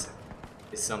 Confirmed. points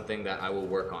is something that I will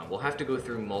work on. We'll have to go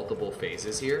through multiple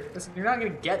phases here. Listen, you're not gonna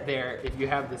get there if you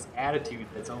have this attitude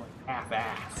that's only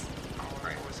half-ass. Our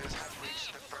Right. forces have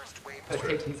reached the first wave. Gotta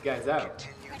take these guys out.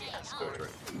 Continue the Go escort. for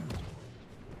it.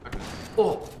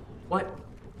 Oh, what?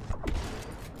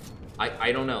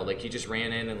 I don't know. Like he just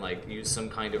ran in and like used some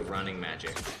kind of running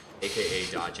magic, aka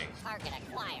dodging. Target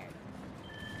acquired.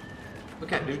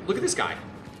 Look at dude, look at this guy.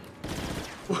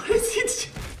 What is he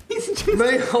doing? He's just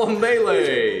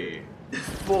Melee.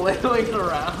 flailing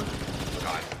around. Oh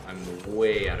god, I'm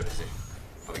way out of position.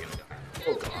 Probably gonna die.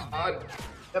 Oh god.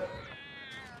 Yep.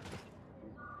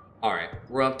 All right,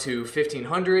 we're up to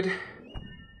 1,500.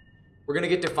 We're gonna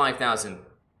get to 5,000.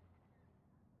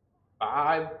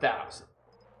 5,000.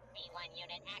 B1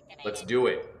 unit activated. Let's do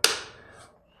it.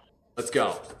 Let's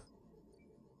go.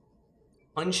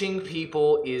 Punching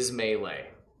people is melee.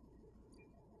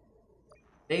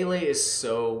 Melee is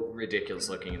so ridiculous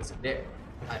looking.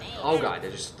 Oh god, I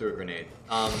just threw a grenade.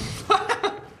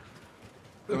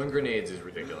 Throwing grenades is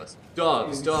ridiculous.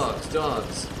 Dogs, dogs,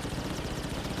 dogs.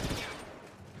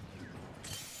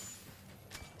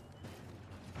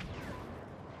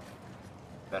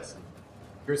 Best.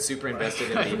 You're super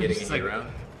invested in me getting a Just, like, hero.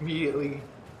 Immediately,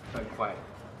 I'm quiet.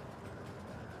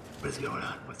 What is going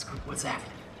on? What's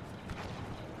happening?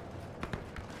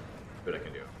 What I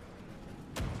can do.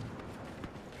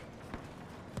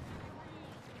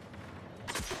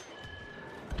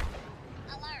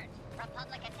 Alert!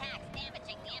 Republic attacks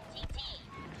damaging the MTT.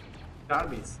 Gotta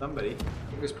be somebody.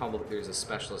 I think there's a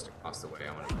specialist across the way.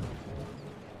 I want to.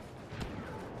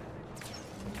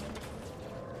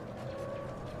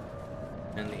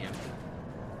 And the imp.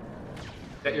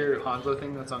 Is that your Hanzo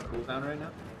thing that's on cooldown right now?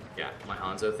 Yeah, my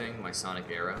Hanzo thing, my Sonic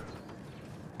arrow.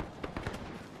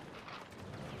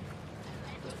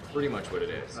 That's pretty much what it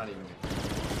is. Not even.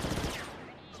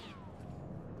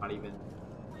 Not even.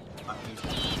 Not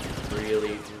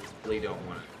even. Really don't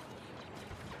want to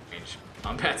change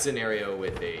combat scenario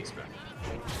with a spec.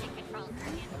 Control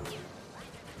target.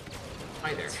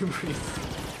 Hi there. Can't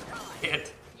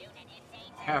Unit in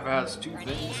danger. half-ass two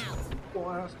Grenade things. out.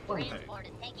 Full-ass one thing. Transport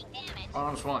is taking damage.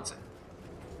 Arnold Swanson.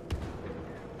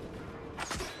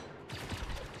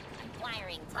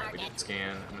 Acquiring Alright, we target. did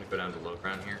scan. I'm gonna go down to low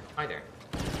ground here. Hi there.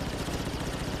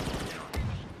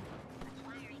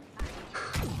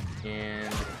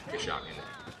 And get shot in there.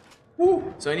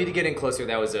 Woo! So I need to get in closer.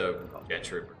 That was a jet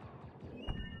trooper.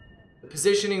 The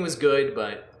positioning was good,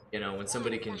 but you know, when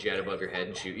somebody can jet above your head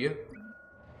and shoot you,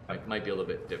 It might be a little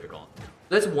bit difficult.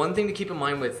 That's one thing to keep in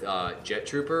mind with Jet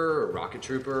Trooper or Rocket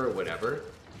Trooper or whatever.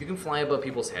 You can fly above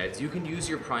people's heads. You can use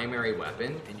your primary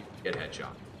weapon and you can get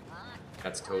headshot.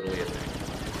 That's totally a thing.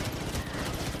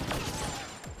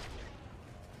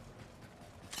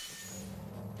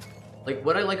 Like,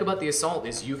 what I like about the Assault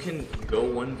is you can go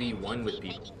 1v1 with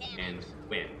people and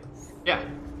win. Yeah.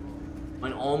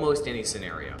 In almost any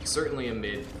scenario. Certainly a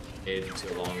mid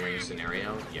to long range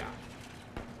scenario, yeah.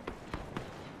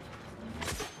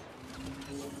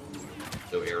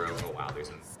 So arrow, oh wow, there's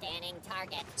a... Scanning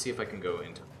target. See if I can go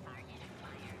into...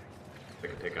 If I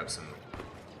can pick up some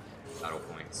battle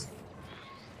points.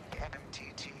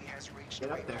 MTT has reached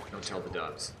Get up there. Don't tell the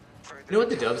doves. You know what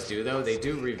the doves do though? They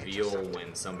do reveal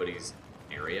when somebody's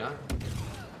area.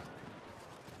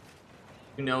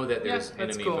 You know that there's Yeah,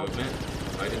 that's enemy cool. movement.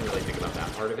 So I didn't really think about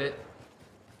that part of it.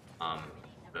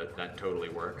 But that totally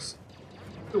works.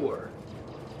 Sure.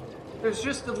 There's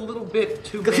just a little bit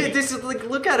too Look many. at this! Like,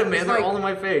 look at them, man. It's They're like- all in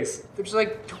my face. There's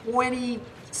like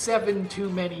 27 too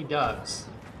many doves.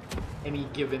 Any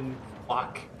given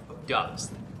flock of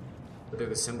doves. But they're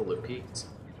the symbol of peace.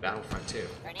 Battlefront 2.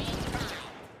 Grenade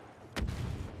prime.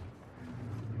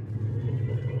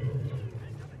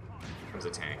 Comes a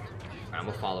tank. Alright, I'm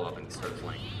gonna follow up and start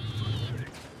flanking.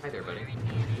 Hi there, buddy.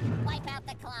 Wipe out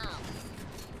the clown.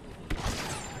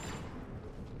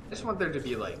 I just want there to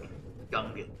be like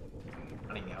Gungan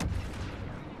running out.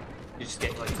 You just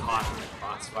get like caught in the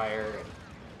crossfire.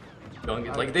 Don't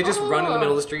get, like, they just run in the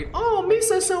middle of the street. Oh,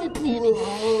 Misa so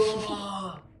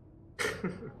cool.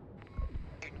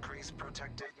 increase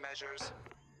protective measures.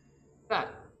 That.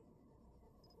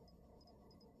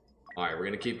 Alright, we're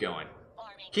gonna keep going.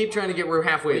 Keep trying to get, we're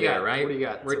halfway What do you there, got? right? What do you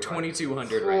got We're at so far?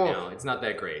 2,200 right now. It's not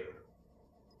that great.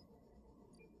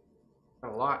 A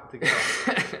lot to go.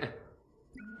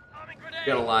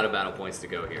 Got a lot of battle points to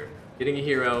go here. Getting a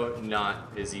hero,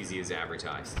 not as easy as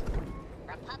advertised.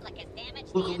 Republic has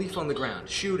damaged Look, a the leaf on the ground.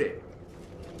 Shoot it.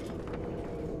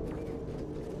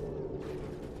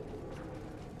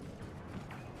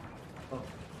 Oh.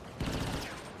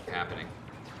 Happening.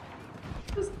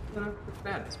 It's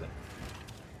bad. It's bad.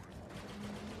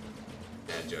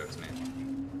 Bad jokes,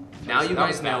 man. Now you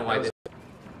guys know why this.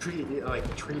 Tree,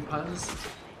 like tree puns.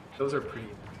 Those are pretty.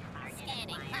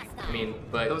 Scanning hostile. I mean,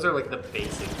 but Those are like the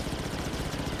basic.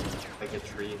 Like a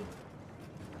tree.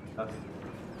 Stuff.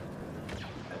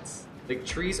 That's. like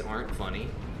trees aren't funny,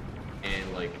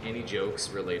 and like any jokes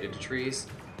related to trees,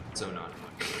 so not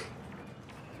funny.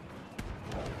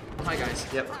 Oh, hi guys.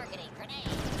 Yep. Targeting grenade.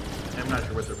 I'm not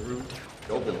sure what the root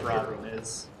of the problem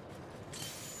is.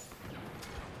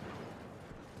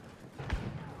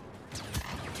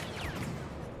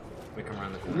 We come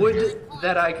around the corner. Would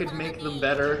that I could make them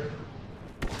better.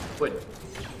 Would.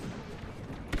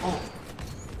 Oh,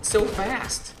 so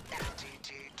fast.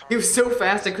 MTT He was so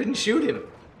fast I couldn't shoot him.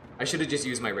 I should have just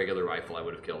used my regular rifle. I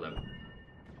would have killed him.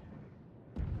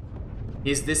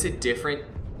 Is this a different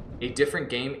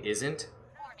game? Isn't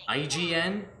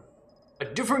IGN? A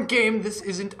different game. This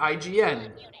isn't IGN.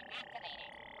 Unit activated.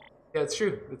 Yeah, it's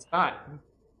true. It's not.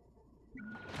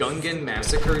 Gungan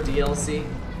Massacre DLC?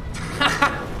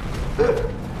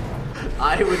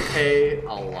 I would pay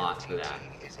a lot for that.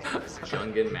 is in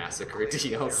position. Gungan Massacre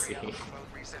DLC. Clone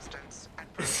resistance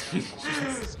and prepare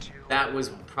forces to That was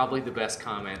probably the best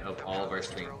comment of all of our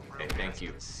stream. Okay, thank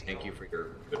you. Thank you for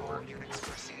your good all work. units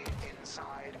proceed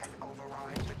inside and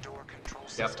override the door control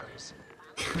Yep. systems.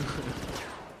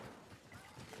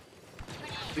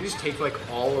 You just take like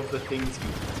all of the things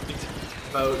you hate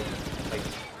about like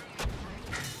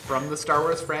from the Star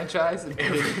Wars franchise and put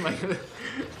it in like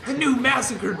a new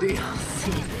Massacre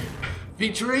DLC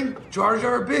featuring Jar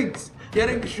Jar Binks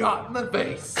getting shot in the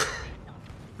face.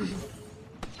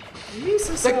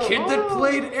 The kid that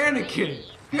played Anakin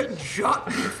getting shot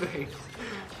in the face.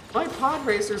 My pod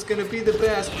racer's gonna be the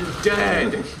best. You're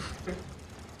dead.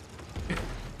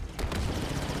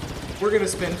 We're gonna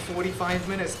spend 45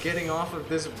 minutes getting off of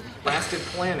this blasted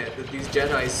planet that these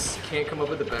Jedis can't come up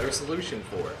with a better solution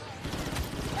for.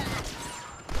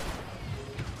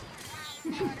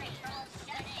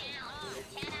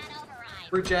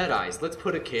 We're Jedis. Let's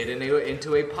put a kid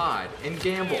into a pod and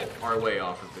gamble our way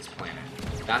off of this planet.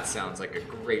 That sounds like a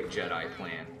great Jedi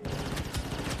plan.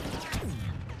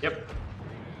 Yep.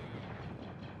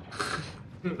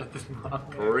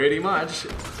 Pretty much.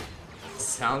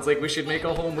 Sounds like we should make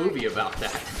a whole movie about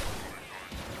that.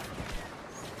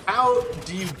 How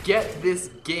do you get this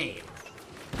game?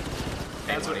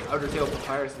 That's what money. Outer Tale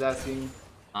Papyrus is asking.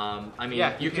 I mean,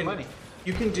 Yeah, you give can me money.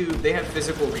 you can do. They have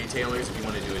physical retailers if you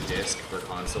want to do a disc for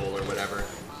console or whatever.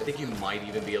 I think you might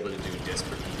even be able to do a disc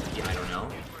for PC. I don't know.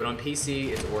 But on PC,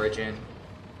 it's Origin.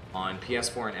 On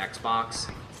PS4 and Xbox,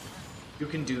 you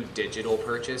can do digital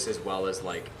purchase as well as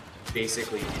like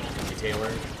basically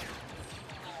retailer.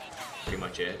 Pretty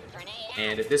much it.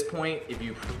 And at this point, if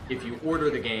you order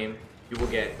the game, you will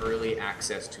get early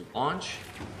access to launch,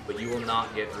 but you will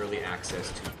not get early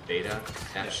access to beta.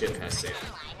 That ship has sailed.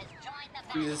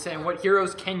 He was saying, what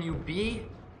heroes can you be?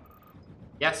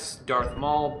 Yes, Darth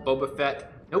Maul, Boba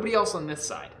Fett. Nobody else on this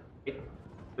side.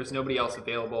 There's nobody else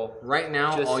available. Right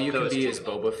now, Just all you can those be two. is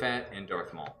Boba Fett and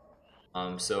Darth Maul.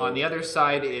 So On the other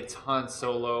side, it's Han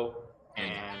Solo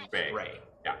and Rey.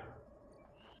 Yeah.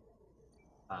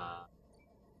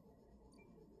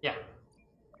 Yeah.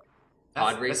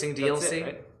 Pod racing that's DLC? it,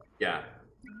 right? Yeah.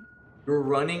 We're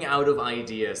running out of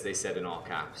ideas, they said in all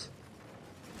caps.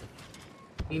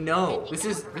 We know. This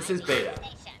is beta.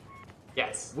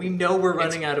 Yes. We know we're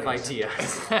running out of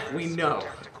ideas. We know.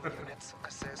 Tactical units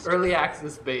assist. Early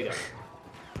access beta.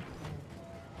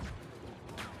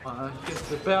 Get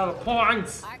the battle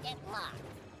points. Target locked.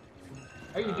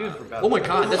 How are you doing for battle? Oh my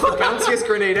god, that's the bounciest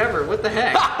grenade ever. What the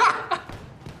heck?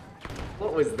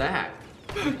 What was that?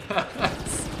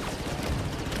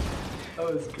 That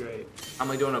was great. How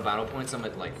am I doing on battle points? I'm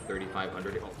at like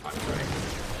 3,500. Oh, fuck,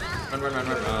 right. Run, run, run,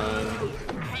 run, run.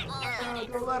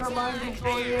 Don't let her mind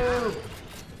control you.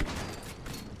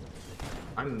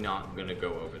 I'm not gonna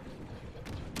go over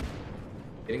there.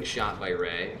 Getting shot by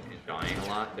Rey and dying a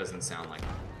lot doesn't sound like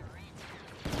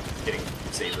getting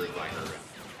sabered by her.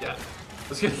 Yeah. I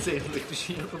was gonna say, like, does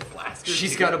she have a blaster?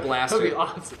 She's got a blaster. That'd be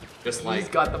awesome. Just like She's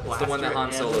got the it's blaster. the one that Han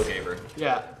and- Solo gave her.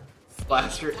 Yeah.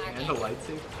 Blaster and a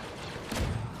lightsaber.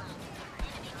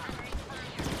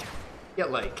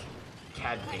 Get like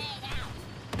Cad Bane.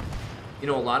 You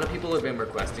know, a lot of people have been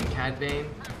requesting Cad Bane.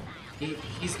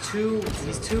 He's too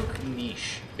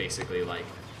niche, basically. Like,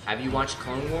 have you watched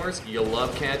Clone Wars? You'll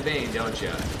love Cad Bane, don't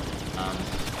you?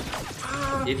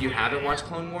 If you haven't watched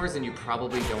Clone Wars, then you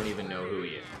probably don't even know who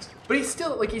he is. But he's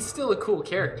still a cool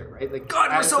character, right? Like,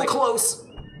 God, we're as, so like, close.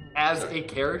 As a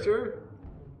character,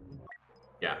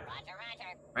 Yeah, Roger,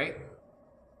 roger. right?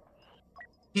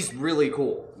 he's really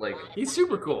cool. Like, He's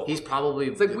super cool. he's probably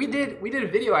It's like we did a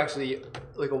video actually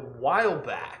like a while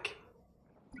back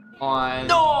on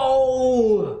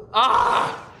No!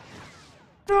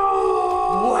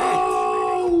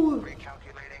 No!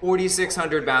 Recalculating.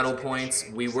 4,600 battle points.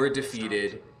 We were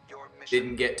defeated. Your mission.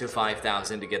 Didn't get to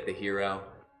 5,000 to get the hero.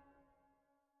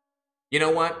 You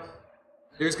know what?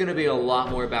 There's going to be a lot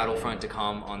more Battlefront to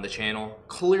come on the channel.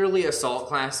 Clearly, Assault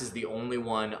Class is the only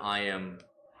one I am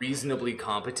reasonably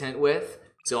competent with,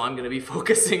 so I'm going to be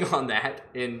focusing on that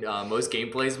in most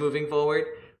gameplays moving forward.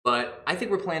 But I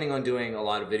think we're planning on doing a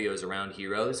lot of videos around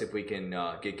heroes if we can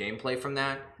get gameplay from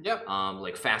that. Yep.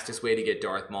 Like fastest way to get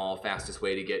Darth Maul, fastest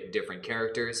way to get different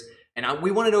characters. And we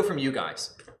want to know from you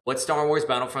guys, what Star Wars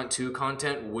Battlefront 2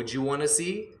 content would you want to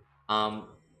see?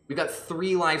 We've got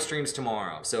 3 live streams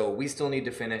tomorrow, so we still need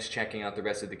to finish checking out the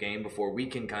rest of the game before we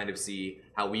can kind of see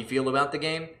how we feel about the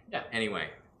game. Yeah. Anyway,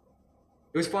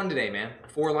 it was fun today, man.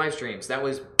 4 live streams. That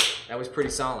was pretty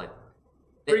solid.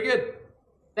 Pretty good.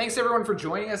 Thanks everyone for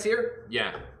joining us here.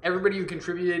 Yeah. Everybody who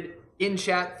contributed in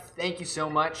chat, thank you so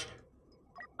much.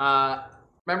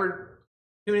 Remember,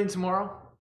 tune in tomorrow.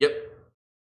 Yep.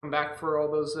 Come back for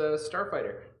all those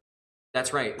Starfighter.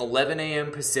 That's right. 11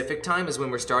 a.m. Pacific time is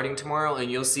when we're starting tomorrow,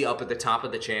 and you'll see up at the top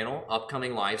of the channel,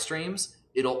 upcoming live streams.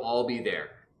 It'll all be there.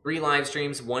 3 live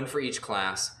streams, 1 for each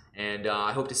class, and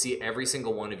I hope to see every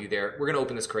single one of you there. We're going to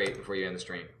open this crate before you end the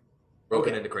stream. We're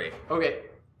opening the crate. Okay.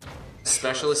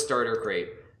 Specialist starter crate.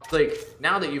 Like,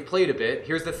 now that you've played a bit,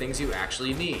 here's the things you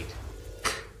actually need.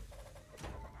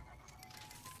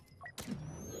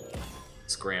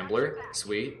 Scrambler,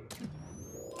 sweet.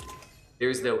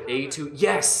 There's the A2,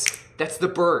 yes! That's the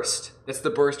burst. That's the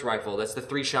burst rifle. That's the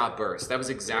 3-shot burst. That was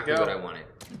exactly There what you I wanted.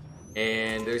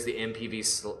 And there's the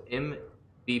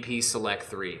MVP Select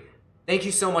 3. Thank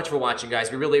you so much for watching,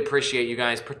 guys. We really appreciate you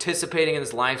guys participating in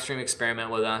this live stream experiment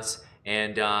with us.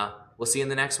 And we'll see you in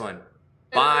the next one.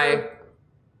 Bye.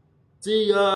 See ya.